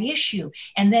do that issue,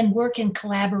 and then work in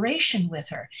collaboration with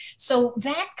her. So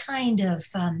that kind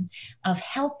of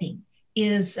helping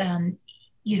is,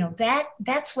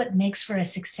 that's what makes for a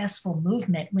successful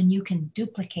movement, when you can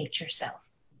duplicate yourself.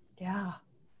 Yeah.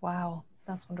 Wow.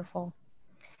 That's wonderful.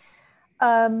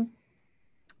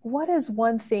 What is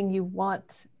one thing you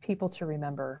want people to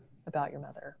remember about your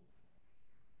mother?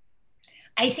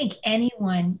 I think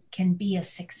anyone can be a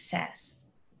success,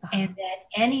 and that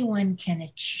anyone can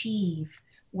achieve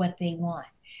what they want.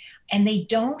 And they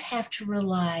don't have to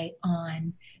rely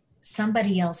on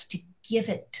somebody else to give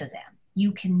it to them.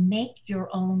 You can make your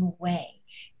own way,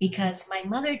 because my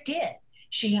mother did.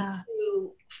 She,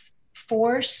 through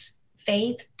force,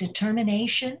 faith,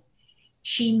 determination.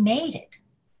 She made it.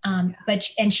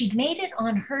 And she made it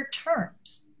on her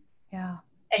terms. Yeah.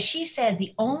 As she said,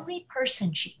 the only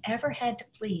person she ever had to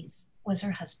please was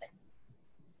her husband.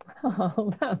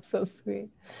 Oh, that's so sweet.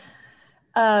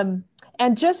 And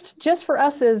just for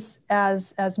us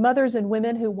as mothers and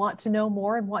women who want to know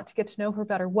more and want to get to know her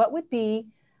better, what would be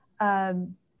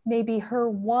maybe her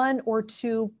one or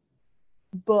two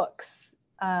books?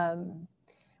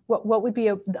 What would be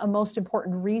a most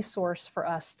important resource for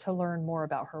us to learn more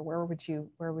about her? Where would you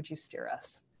steer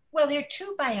us? Well, there are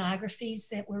two biographies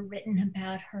that were written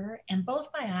about her, and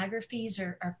both biographies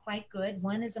are quite good.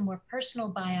 One is a more personal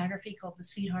biography called The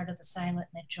Sweetheart of the Silent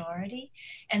Majority,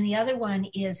 and the other one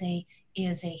is a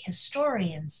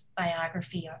historian's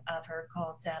biography of her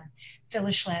called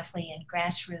Phyllis Schlafly and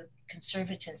Grassroots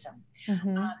Conservatism.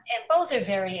 Mm-hmm. And both are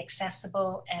very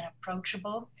accessible and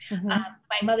approachable. Mm-hmm.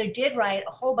 My mother did write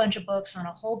a whole bunch of books on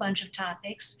a whole bunch of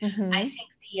topics. Mm-hmm. I think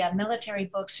the military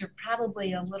books are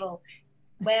probably a little,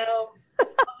 well, of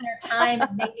their time,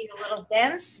 maybe a little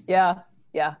dense. Yeah.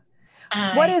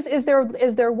 What is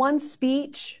there one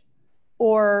speech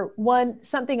or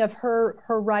something of her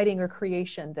writing or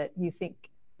creation that you think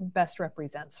best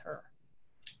represents her?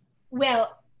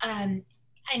 Well,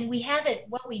 and we have it,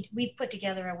 we've put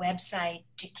together a website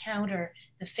to counter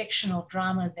the fictional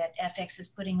drama that FX is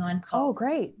putting on called Oh,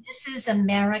 great.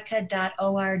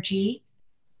 MrsAmerica.org.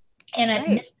 And at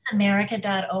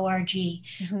MrsAmerica.org,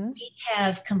 mm-hmm. we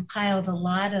have compiled a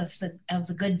lot of the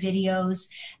good videos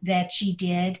that she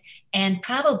did. And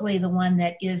probably the one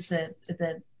that is the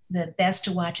best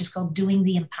to watch is called Doing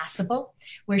the Impossible,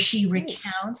 where she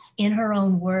recounts in her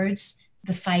own words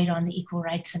the fight on the Equal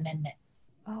Rights Amendment.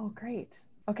 Oh, great.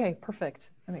 Okay, perfect.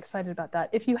 I'm excited about that.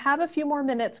 If you have a few more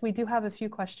minutes, we do have a few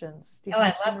questions.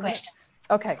 I love questions.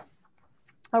 Okay.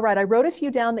 All right. I wrote a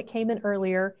few down that came in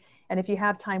earlier. And if you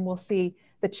have time, we'll see.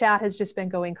 The chat has just been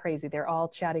going crazy. They're all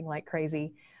chatting like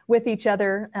crazy with each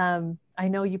other. I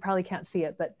know you probably can't see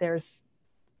it, but there's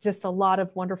just a lot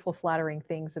of wonderful, flattering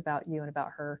things about you and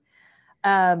about her.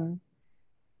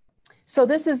 So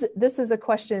this is a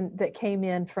question that came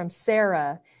in from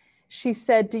Sarah. She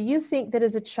said, do you think that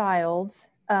as a child,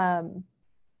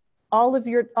 all of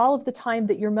the time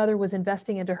that your mother was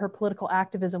investing into her political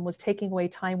activism was taking away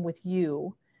time with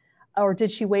you? Or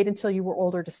did she wait until you were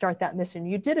older to start that mission?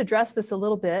 You did address this a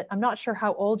little bit. I'm not sure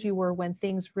how old you were when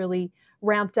things really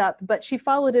ramped up, but she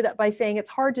followed it up by saying it's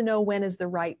hard to know when is the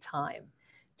right time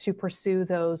to pursue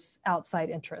those outside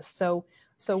interests. So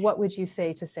what would you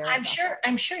say to Sarah?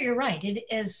 I'm sure you're right. It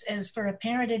is, as for a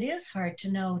parent, it is hard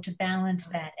to know, to balance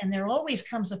that. And there always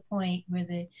comes a point where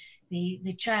the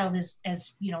child is,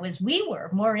 as you know, as we were,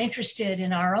 more interested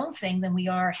in our own thing than we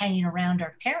are hanging around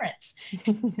our parents.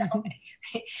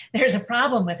 There's a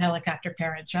problem with helicopter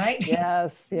parents, right?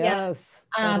 Yes, yeah.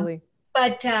 Totally.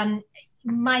 But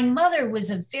my mother was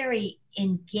a very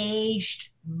engaged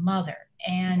mother,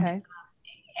 and okay.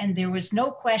 And there was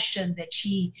no question that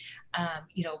she,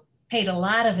 paid a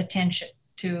lot of attention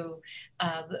to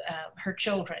her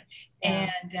children. Yeah.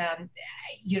 And,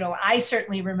 I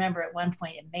certainly remember at one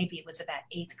point, and maybe it was about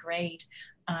 8th grade,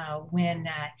 when,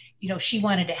 she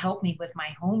wanted to help me with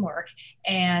my homework.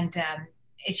 And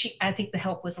I think the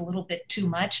help was a little bit too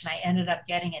much. And I ended up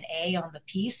getting an A on the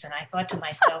piece. And I thought to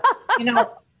myself,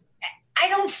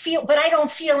 I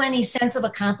don't feel any sense of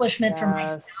accomplishment for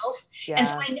myself.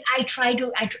 Yes. And so I tried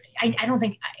to,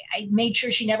 I made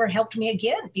sure she never helped me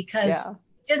again, because it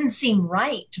doesn't seem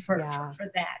right for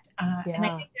that. And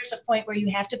I think there's a point where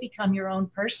you have to become your own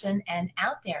person and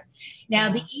out there. Now,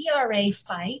 the ERA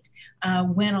fight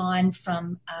went on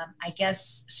from,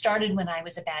 started when I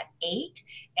was about 8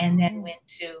 and then went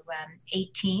to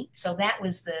 18. So that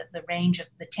was the range of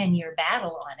the 10-year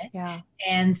battle on it. Yeah.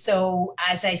 And so,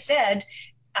 as I said,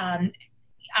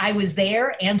 I was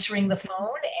there answering the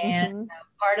phone and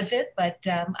part of it, but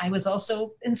I was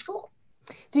also in school.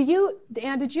 Did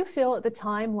you feel at the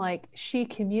time like she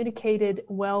communicated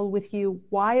well with you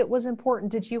why it was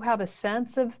important? Did you have a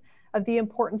sense of the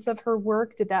importance of her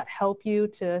work? Did that help you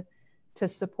to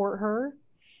support her?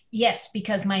 Yes,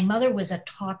 because my mother was a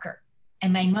talker,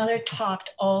 and my mother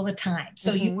talked all the time.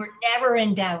 So you were never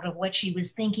in doubt of what she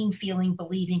was thinking, feeling,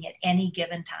 believing at any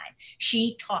given time.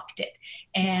 She talked it.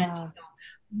 And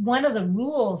one of the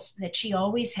rules that she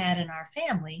always had in our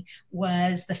family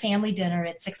was the family dinner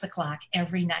at 6 o'clock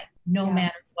every night, no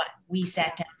matter what. We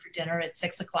sat down for dinner at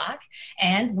 6 o'clock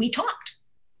and we talked.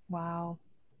 Wow.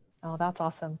 Oh, that's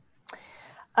awesome.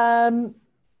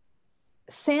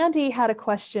 Sandy had a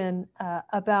question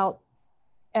about,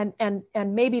 and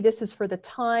maybe this is for the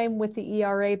time with the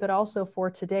ERA, but also for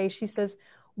today. She says,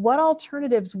 What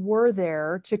alternatives were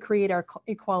there to create our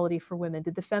equality for women?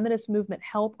 Did the feminist movement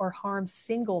help or harm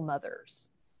single mothers?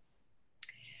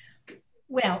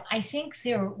 Well, I think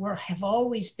have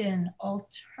always been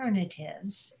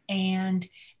alternatives, and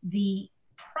the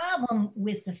problem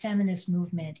with the feminist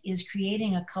movement is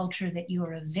creating a culture that you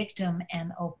are a victim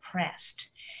and oppressed.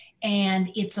 And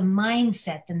it's a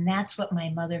mindset, and that's what my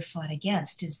mother fought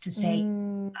against, is to say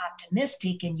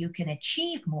optimistic and you can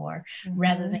achieve more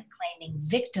rather than claiming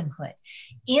victimhood.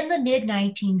 In the mid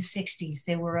 1960s,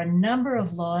 there were a number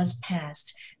of laws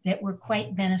passed that were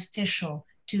quite beneficial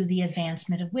to the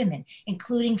advancement of women,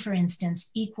 including, for instance,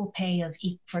 Equal Pay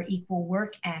for Equal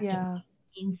Work Act of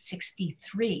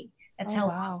 1963. That's how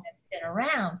long that's been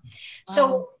around.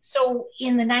 Wow. So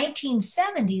in the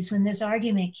 1970s, when this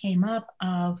argument came up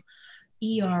of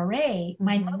ERA,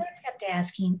 my mother kept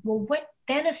asking, well, what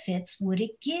benefits would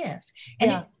it give?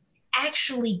 And it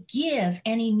actually give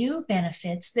any new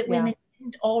benefits that women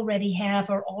didn't already have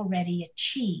or already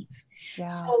achieve.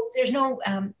 So there's no,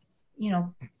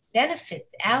 benefit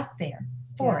out there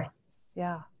for it.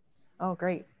 Yeah. Oh,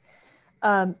 great.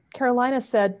 Carolina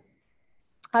said,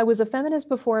 I was a feminist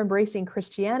before embracing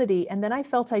Christianity, and then I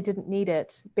felt I didn't need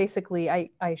it. Basically, I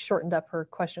shortened up her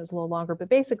question, it was a little longer, but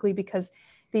basically because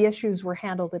the issues were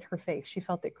handled in her faith. She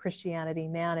felt that Christianity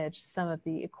managed some of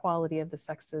the equality of the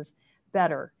sexes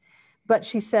better. But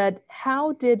she said,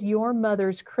 how did your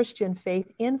mother's Christian faith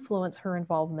influence her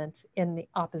involvement in the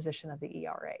opposition of the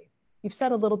ERA? You've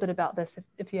said a little bit about this,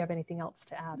 if you have anything else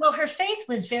to add. Well, her faith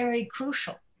was very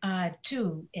crucial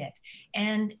to it.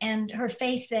 And her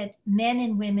faith that men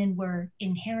and women were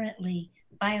inherently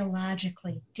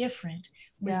biologically different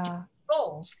with different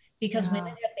goals, because women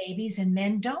have babies and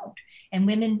men don't. And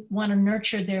women want to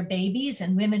nurture their babies,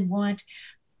 and women want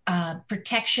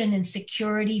protection and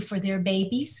security for their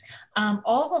babies.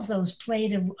 All of those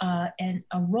played a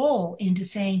role into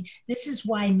saying this is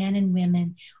why men and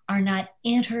women are not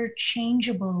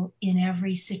interchangeable in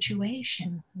every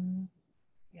situation.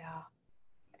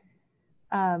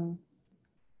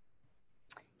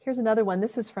 Here's another one.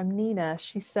 This is from Nina.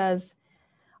 She says,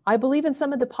 I believe in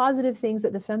some of the positive things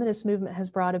that the feminist movement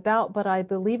has brought about, but I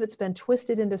believe it's been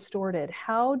twisted and distorted.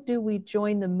 How do we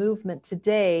join the movement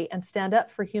today and stand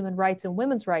up for human rights and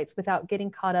women's rights without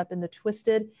getting caught up in the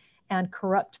twisted and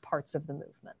corrupt parts of the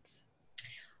movement?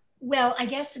 Well, I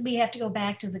guess we have to go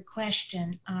back to the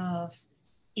question of,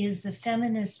 is the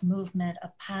feminist movement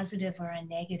a positive or a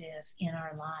negative in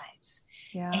our lives?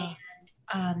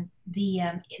 And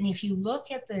if you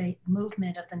look at the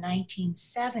movement of the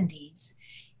 1970s,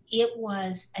 it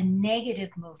was a negative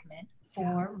movement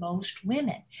for most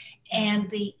women. And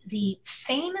the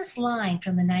famous line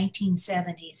from the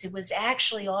 1970s, it was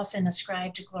actually often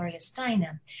ascribed to Gloria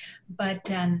Steinem,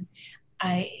 but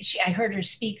I heard her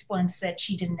speak once that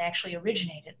she didn't actually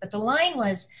originate it. But the line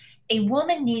was, a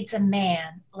woman needs a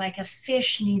man like a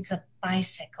fish needs a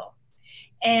bicycle.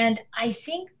 And I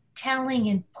think telling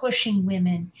and pushing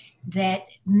women that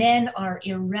men are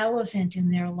irrelevant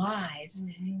in their lives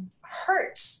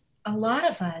hurts a lot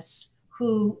of us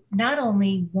who not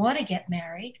only want to get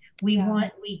married, we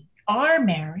are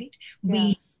married,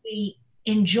 we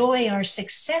enjoy our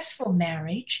successful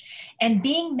marriage, and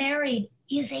being married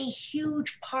is a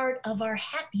huge part of our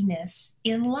happiness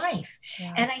in life.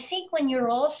 And I think when you're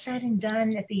all said and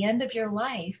done at the end of your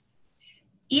life,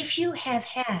 if you have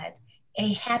had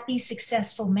a happy,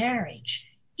 successful marriage,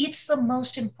 it's the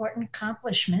most important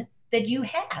accomplishment that you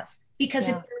have, because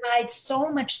it provides so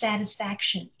much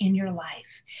satisfaction in your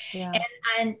life.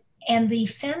 And the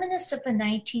feminists of the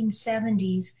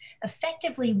 1970s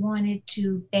effectively wanted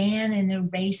to ban and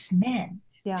erase men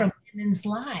from women's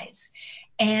lives.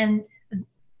 And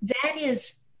that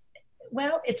is,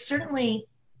 well, it's certainly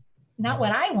not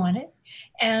what I wanted.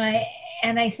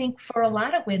 And I think for a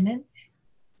lot of women,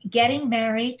 getting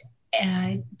married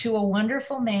to a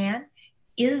wonderful man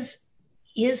is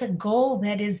a goal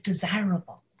that is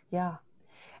desirable. Yeah.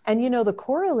 And, the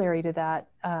corollary to that,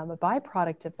 a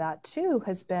byproduct of that too,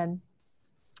 has been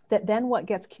that then what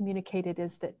gets communicated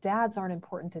is that dads aren't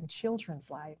important in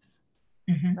children's lives.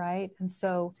 Right. And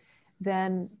so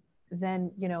then,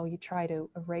 you try to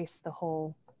erase the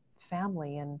whole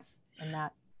family, and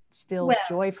that steals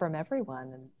joy from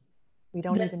everyone. And we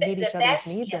don't even meet each other's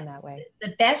needs in that way.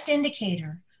 The best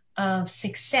indicator of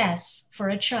success for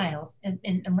a child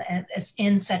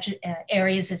in such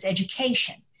areas as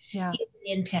education is an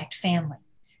intact family.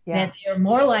 That they're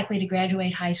more likely to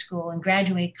graduate high school and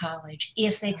graduate college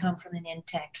if they come from an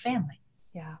intact family.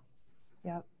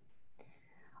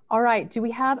 All right. Do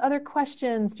we have other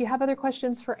questions? Do you have other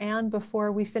questions for Anne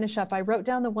before we finish up? I wrote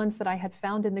down the ones that I had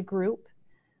found in the group.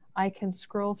 I can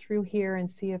scroll through here and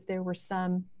see if there were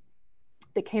some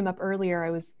that came up earlier.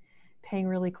 I was paying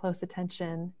really close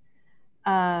attention.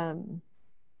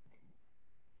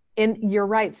 You're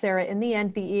right, Sarah. In the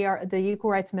end, the Equal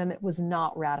Rights Amendment was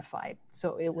not ratified,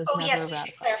 so it was never yes, we ratified.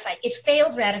 should clarify. It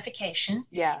failed ratification.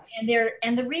 Yes,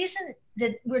 and the reason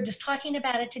that we're just talking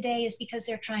about it today is because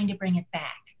they're trying to bring it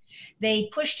back. They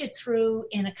pushed it through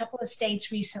in a couple of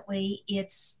states recently.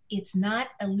 It's not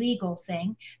a legal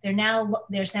thing. There's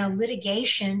now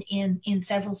litigation in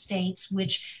several states,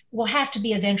 which will have to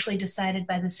be eventually decided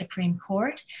by the Supreme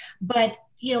Court. But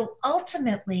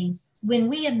ultimately, when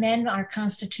we amend our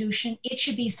Constitution, it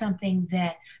should be something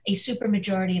that a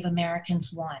supermajority of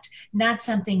Americans want, not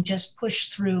something just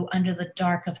pushed through under the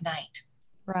dark of night.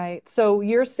 Right. So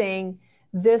you're saying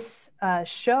this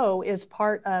show is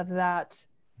part of that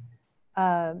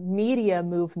media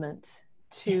movement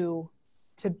to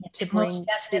bring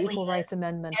the Equal Rights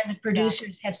Amendment. And the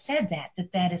producers have said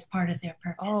that is part of their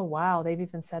purpose. Oh, wow. They've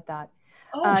even said that.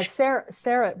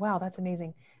 Sarah, wow, that's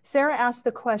amazing. Sarah asked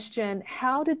the question,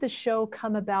 how did the show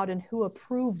come about and who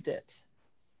approved it?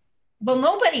 Well,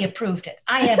 nobody approved it.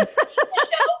 I haven't seen the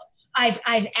show.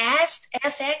 I've asked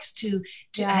FX to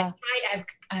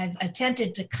I've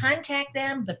attempted to contact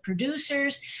them, the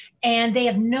producers, and they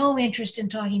have no interest in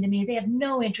talking to me. They have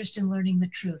no interest in learning the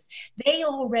truth. They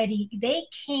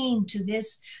came to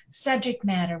this subject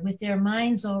matter with their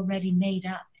minds already made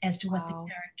up as to what the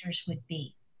characters would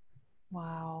be.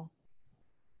 Wow.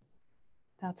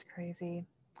 That's crazy.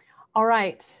 All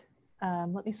right.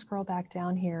 Let me scroll back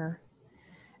down here.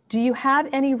 Do you have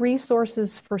any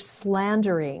resources for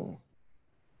slandering?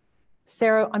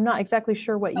 Sarah, I'm not exactly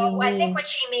sure what you mean. I think what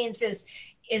she means is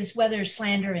whether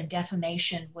slander and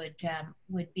defamation would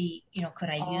be, could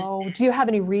I use that? Do you have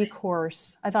any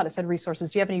recourse? I thought it said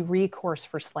resources. Do you have any recourse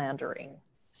for slandering?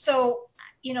 So,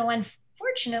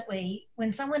 unfortunately,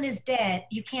 when someone is dead,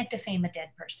 you can't defame a dead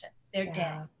person. They're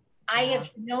dead. I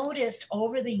have noticed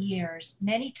over the years,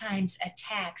 many times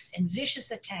attacks and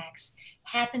vicious attacks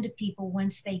happen to people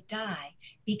once they die,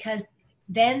 because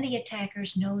then the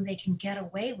attackers know they can get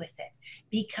away with it,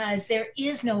 because there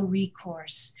is no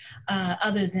recourse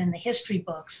other than the history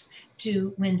books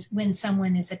to when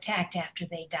someone is attacked after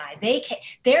they die.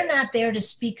 They're not there to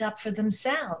speak up for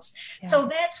themselves. Yeah. So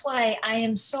that's why I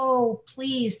am so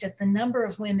pleased at the number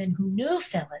of women who knew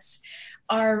Phyllis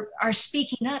are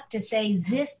speaking up to say,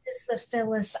 this is the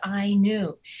Phyllis I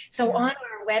knew. So on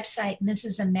our website,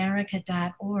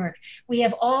 mrsamerica.org, we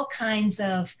have all kinds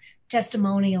of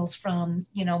testimonials from,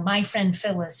 my friend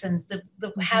Phyllis and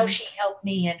the how she helped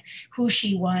me and who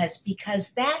she was,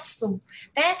 because that's the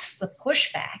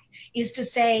pushback, is to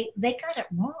say they got it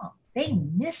wrong. They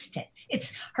missed it.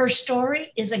 Her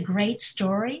story is a great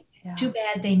story. Yeah. Too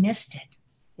bad they missed it.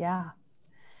 Yeah.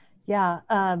 Yeah.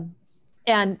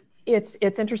 And it's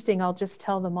interesting. I'll just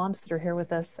tell the moms that are here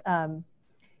with us.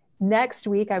 Next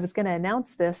week, I was going to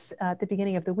announce this at the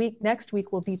beginning of the week. Next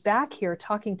week, we'll be back here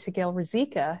talking to Gail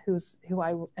Ruzicka, who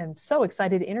I am so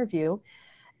excited to interview.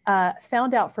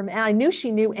 Found out from Anne, I knew she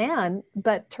knew Anne,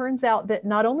 but turns out that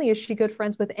not only is she good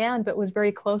friends with Anne, but was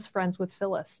very close friends with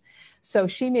Phyllis. So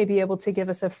she may be able to give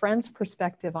us a friend's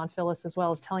perspective on Phyllis, as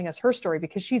well as telling us her story,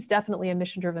 because she's definitely a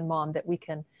mission-driven mom that we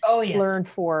can learn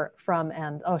from.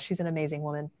 And she's an amazing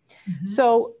woman.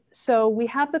 Mm-hmm. So we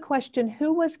have the question,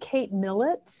 who was Kate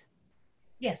Millett?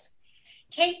 Yes.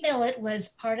 Kate Millett was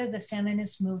part of the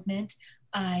feminist movement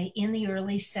in the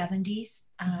early 70s.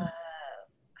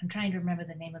 I'm trying to remember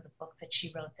the name of the book that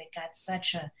she wrote that got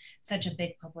such a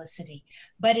big publicity.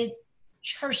 But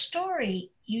her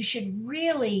story, you should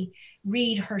really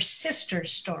read her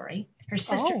sister's story. Her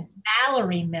sister,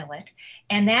 Valerie Millett,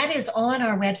 and that is on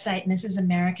our website,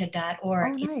 mrsamerica.org.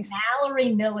 Oh, nice. It's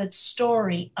Valerie Millett's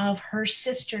story of her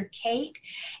sister, Kate.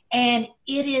 And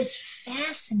it is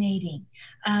fascinating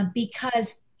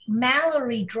because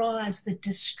Mallory draws the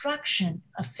destruction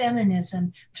of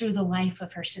feminism through the life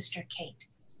of her sister, Kate.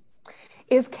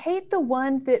 Is Kate the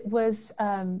one that was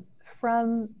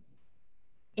from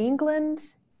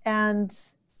England and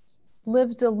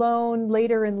lived alone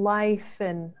later in life?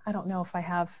 And I don't know if I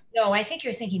have. No, I think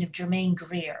you're thinking of Germaine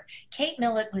Greer. Kate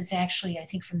Millett was actually, I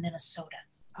think, from Minnesota.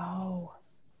 Oh,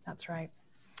 that's right.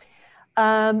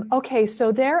 Okay,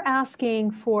 so they're asking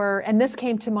for, and this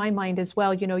came to my mind as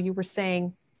well. You were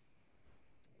saying,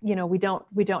 we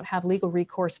don't have legal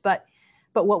recourse, but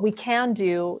what we can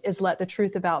do is let the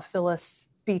truth about Phyllis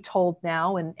be told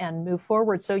now and move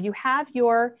forward. So you have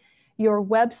your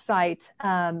website.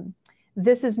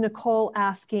 This is Nicole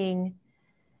asking,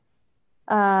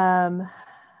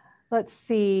 let's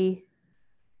see,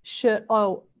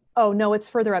 Oh, no, it's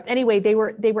further up. Anyway, they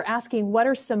were asking what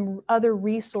are some other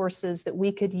resources that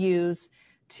we could use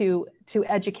to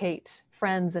educate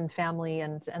friends and family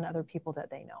and other people that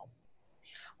they know.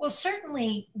 Well,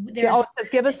 certainly there's. It says,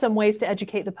 give us some ways to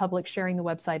educate the public, sharing the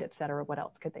website, et cetera. What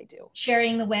else could they do?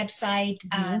 Sharing the website,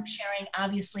 sharing,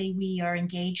 obviously we are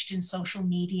engaged in social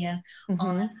media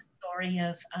on the story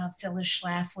of Phyllis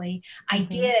Schlafly. I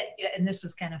did, and this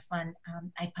was kind of fun.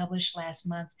 I published last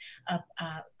month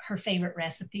her favorite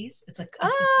recipes. It's a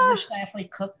Phyllis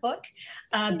Schlafly cookbook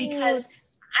because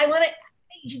I want to,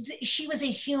 she was a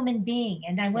human being,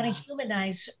 and I want to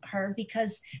humanize her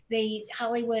because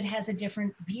Hollywood has a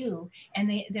different view,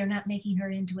 and they're not making her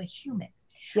into a human.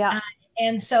 Yeah.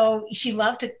 And so she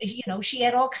loved to, she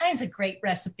had all kinds of great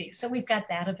recipes. So we've got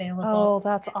that available. Oh,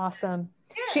 that's awesome.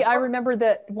 Yeah. I remember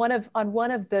that on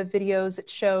one of the videos it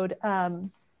showed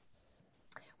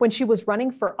when she was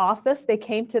running for office, they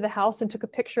came to the house and took a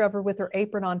picture of her with her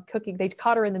apron on cooking. They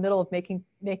caught her in the middle of making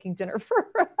dinner for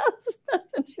her husband.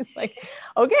 And she's like,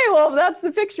 okay, well, that's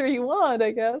the picture you want,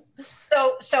 I guess.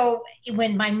 So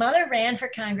when my mother ran for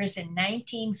Congress in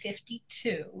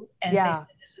 1952, as I said,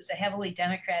 this was a heavily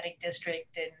Democratic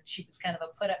district and she was kind of a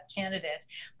put-up candidate,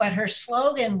 but her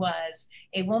slogan was,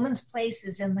 a woman's place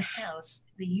is in the House,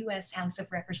 the U.S. House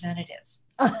of Representatives.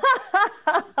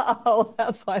 Oh,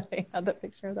 that's why they had the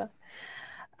picture of that.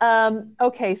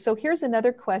 Okay, so here's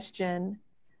another question.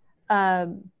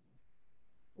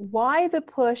 Why the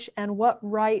push and what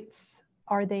rights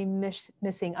are they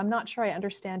missing? I'm not sure I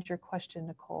understand your question,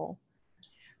 Nicole.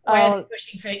 Why are they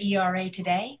pushing for ERA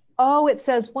today? Oh, it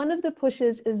says one of the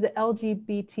pushes is the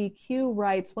LGBTQ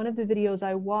rights. One of the videos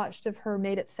I watched of her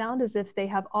made it sound as if they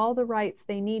have all the rights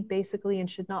they need basically and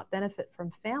should not benefit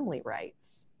from family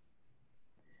rights.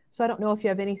 So I don't know if you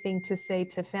have anything to say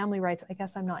to family rights. I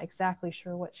guess I'm not exactly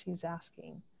sure what she's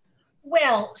asking.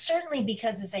 Well, certainly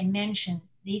because, as I mentioned,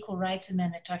 the Equal Rights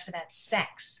Amendment talks about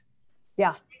sex. Yeah.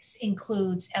 Sex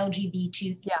includes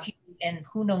LGBTQ and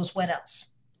who knows what else.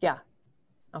 Yeah.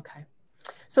 Okay.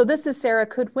 So this is Sarah.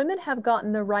 Could women have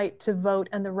gotten the right to vote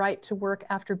and the right to work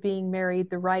after being married,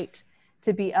 the right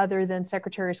to be other than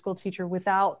secretary or school teacher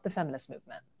without the feminist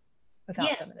movement?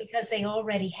 Yes, because they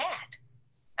already had.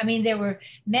 I mean,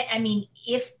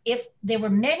 if there were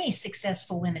many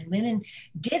successful women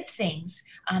did things,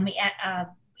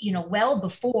 well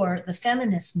before the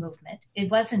feminist movement. It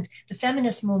wasn't, the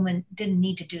feminist movement didn't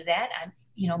need to do that.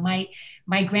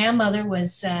 My grandmother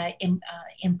was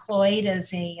employed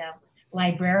as a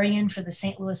librarian for the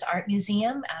St. Louis Art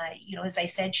Museum. As I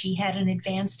said, she had an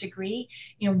advanced degree.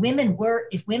 If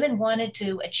women wanted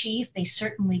to achieve, they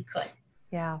certainly could.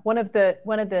 Yeah, one of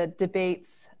the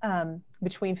debates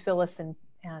between Phyllis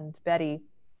and Betty,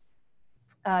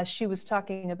 she was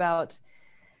talking about,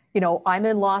 I'm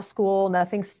in law school,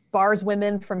 nothing bars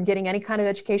women from getting any kind of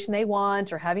education they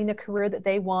want or having the career that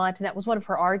they want. And that was one of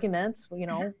her arguments,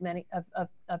 many of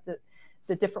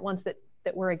the different ones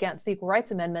that were against the Equal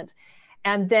Rights Amendment.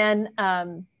 And then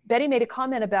Betty made a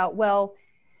comment about, well,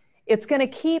 it's going to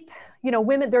keep,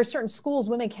 women, there are certain schools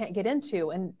women can't get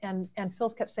into. And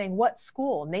Phyllis kept saying, what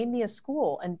school? Name me a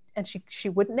school. And she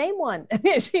wouldn't name one.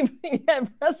 She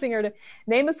kept pressing her to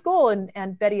name a school.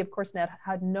 And Betty, of course,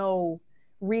 had no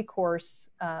recourse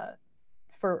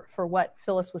for what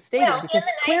Phyllis was stating, because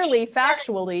clearly,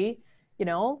 factually,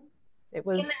 it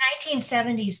was. In the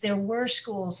 1970s, there were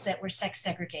schools that were sex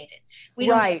segregated. We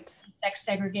don't have sex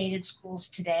segregated schools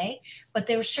today, but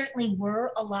there certainly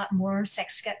were a lot more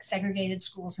sex segregated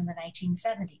schools in the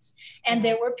 1970s. And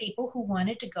there were people who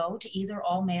wanted to go to either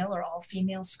all male or all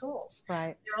female schools.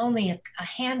 Right. There are only a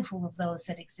handful of those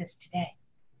that exist today.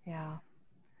 Yeah.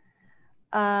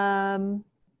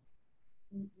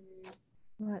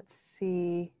 Let's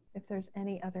see if there's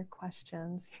any other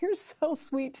questions. You're so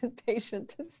sweet and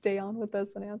patient to stay on with us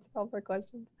and answer all of our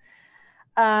questions.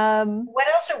 What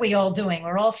else are we all doing?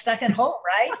 We're all stuck at home,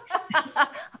 right?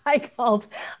 I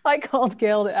called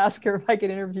Gail to ask her if I could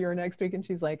interview her next week, and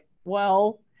she's like,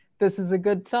 well, this is a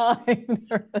good time.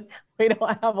 We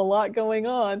don't have a lot going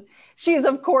on. She's,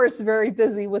 of course, very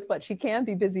busy with what she can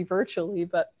be busy virtually,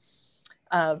 but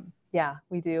yeah,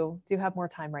 we do have more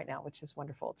time right now, which is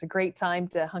wonderful. It's a great time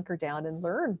to hunker down and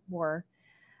learn more.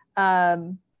 I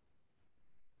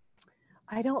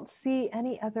don't see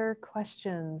any other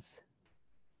questions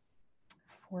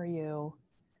for you.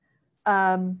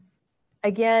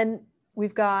 Again,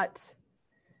 we've got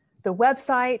the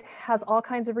website has all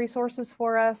kinds of resources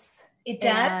for us. It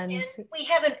does. And we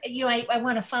haven't, I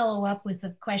want to follow up with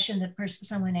the question that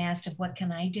someone asked of what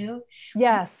can I do?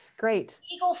 Yes, great.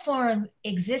 Eagle Forum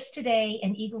exists today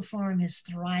and Eagle Forum is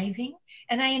thriving.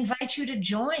 And I invite you to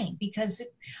join because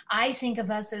I think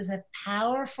of us as a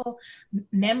powerful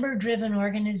member-driven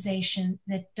organization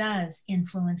that does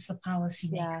influence the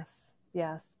policymaker.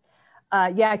 Yes.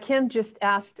 Kim just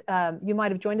asked, you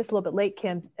might have joined us a little bit late,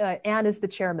 Kim. Anne is the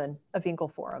chairman of Eagle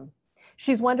Forum.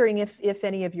 She's wondering if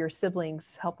any of your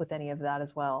siblings help with any of that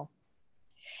as well.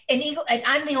 And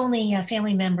I'm the only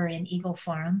family member in Eagle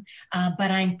Forum, but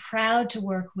I'm proud to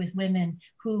work with women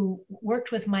who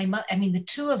worked with my mother. I mean, the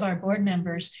two of our board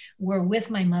members were with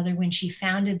my mother when she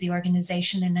founded the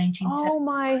organization in 1970. Oh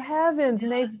my heavens,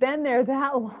 and they've been there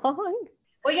that long?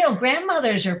 Well,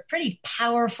 grandmothers are pretty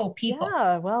powerful people.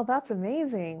 Yeah, well, that's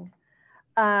amazing.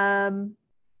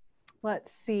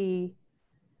 Let's see.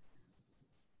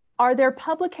 Are there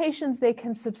publications they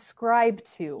can subscribe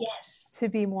to? Yes. To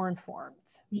be more informed?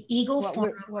 The Eagle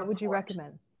Forum. What would you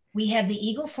recommend? We have the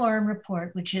Eagle Forum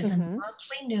Report, which is a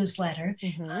monthly newsletter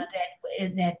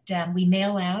that we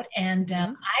mail out, and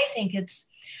I think it's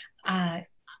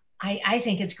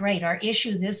great. Our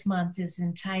issue this month is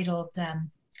entitled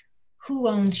 "Who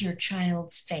Owns Your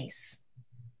Child's Face?"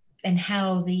 and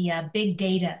how the big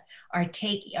data are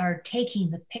taking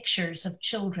the pictures of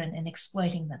children and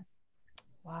exploiting them.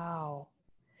 Wow.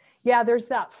 Yeah, there's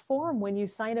that form when you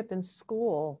sign up in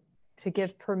school to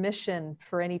give permission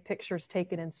for any pictures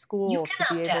taken in school to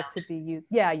be able to be used.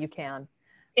 Yeah, you can.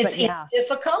 It's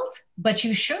difficult, but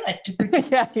you should to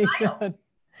protect yeah, you should.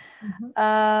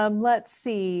 Let's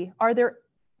see. Are there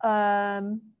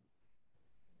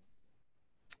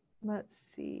let's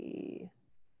see.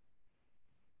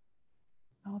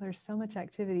 Oh, there's so much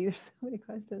activity. There's so many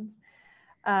questions.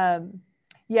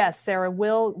 Yes, Sarah,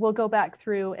 we'll go back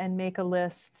through and make a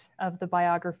list of the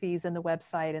biographies and the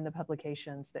website and the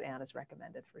publications that Anne has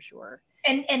recommended for sure.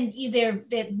 And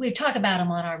we talk about them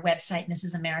on our website,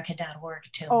 mrsamerica.org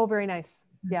too. Oh, very nice.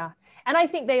 Yeah. And I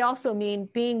think they also mean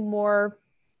being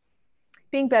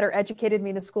better educated. I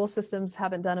mean, the school systems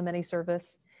haven't done them any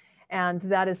service. And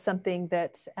that is something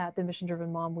that at the Mission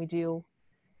Driven Mom, we do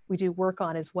work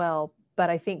on as well. But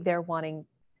I think they're wanting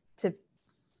to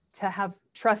have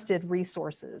trusted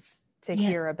resources to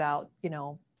hear about,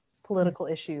 political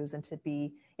issues and to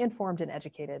be informed and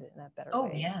educated in a better way. Oh,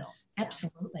 yes, so,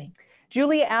 absolutely.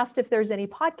 Julia asked if there's any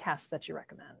podcasts that you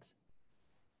recommend.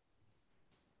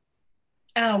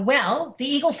 Well, the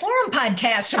Eagle Forum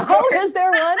podcast. Oh, is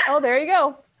there one? Oh, there you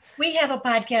go. We have a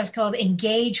podcast called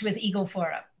Engage with Eagle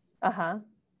Forum. Uh-huh.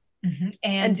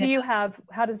 And do you have,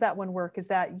 how does that one work? Is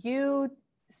that you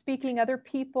speaking, other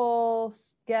people,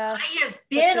 guests? I have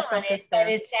been on it, but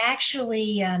it's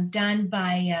actually done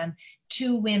by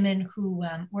two women who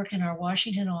work in our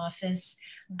Washington office.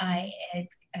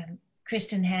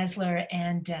 Kristen Hasler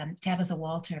and Tabitha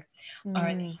Walter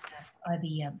are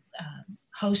the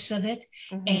hosts of it.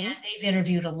 And they've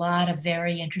interviewed a lot of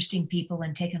very interesting people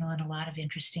and taken on a lot of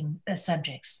interesting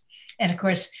subjects. And of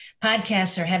course,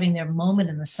 podcasts are having their moment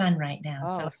in the sun right now.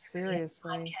 Oh, so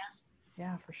seriously.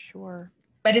 Yeah, for sure.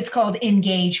 But it's called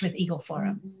Engage with Eagle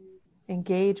Forum.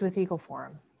 Engage with Eagle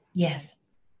Forum. Yes.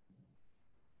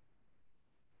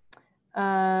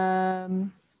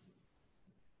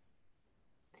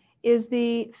 Is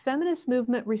the feminist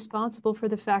movement responsible for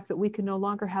the fact that we can no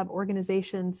longer have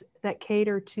organizations that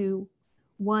cater to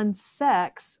one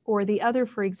sex or the other?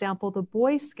 For example, the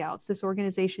Boy Scouts, this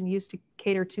organization used to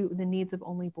cater to the needs of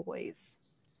only boys.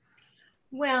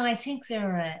 Well, I think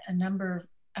there are a number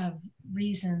of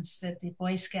reasons that the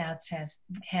Boy Scouts have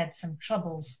had some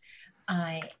troubles.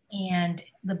 And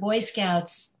the Boy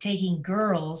Scouts taking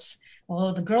girls,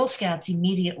 well, the Girl Scouts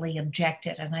immediately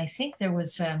objected. And I think there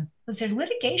was there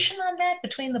litigation on that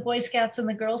between the Boy Scouts and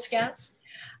the Girl Scouts?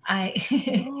 I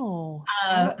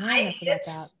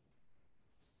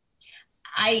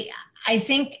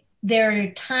think there are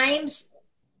times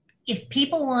if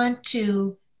people want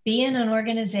to be in an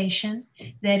organization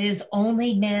that is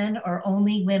only men or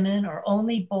only women or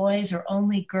only boys or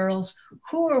only girls,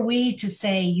 who are we to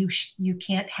say you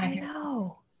can't have your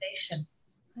organization?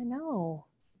 I know.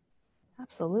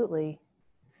 Absolutely.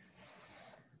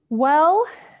 Well,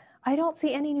 I don't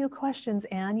see any new questions,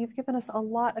 Anne. You've given us a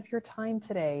lot of your time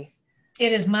today.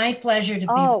 It is my pleasure to be.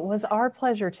 Oh, it was our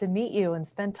pleasure to meet you and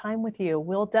spend time with you.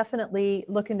 We'll definitely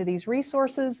look into these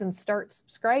resources and start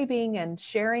subscribing and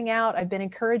sharing out. I've been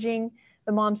encouraging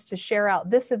the moms to share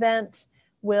out this event.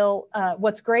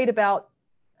 What's great about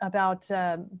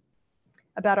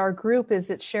about our group is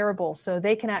it's shareable. So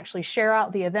they can actually share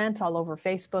out the event all over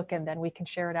Facebook, and then we can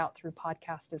share it out through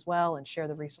podcast as well and share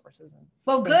the resources. And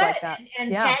well, good. Like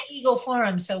and tag Eagle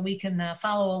Forum so we can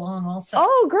follow along also.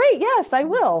 Oh, great. Yes, I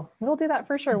will. We'll do that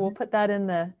for sure. We'll put that in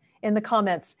the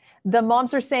comments. The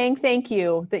moms are saying thank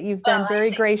you, that you've been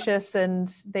very gracious,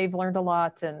 and they've learned a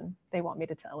lot, and they want me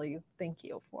to tell you thank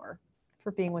you for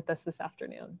being with us this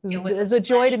afternoon. It was a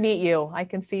joy to meet you. I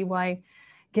can see why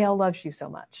Gail loves you so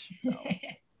much. So.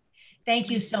 Thank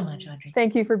you so much, Audrey.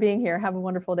 Thank you for being here. Have a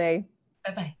wonderful day.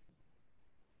 Bye-bye.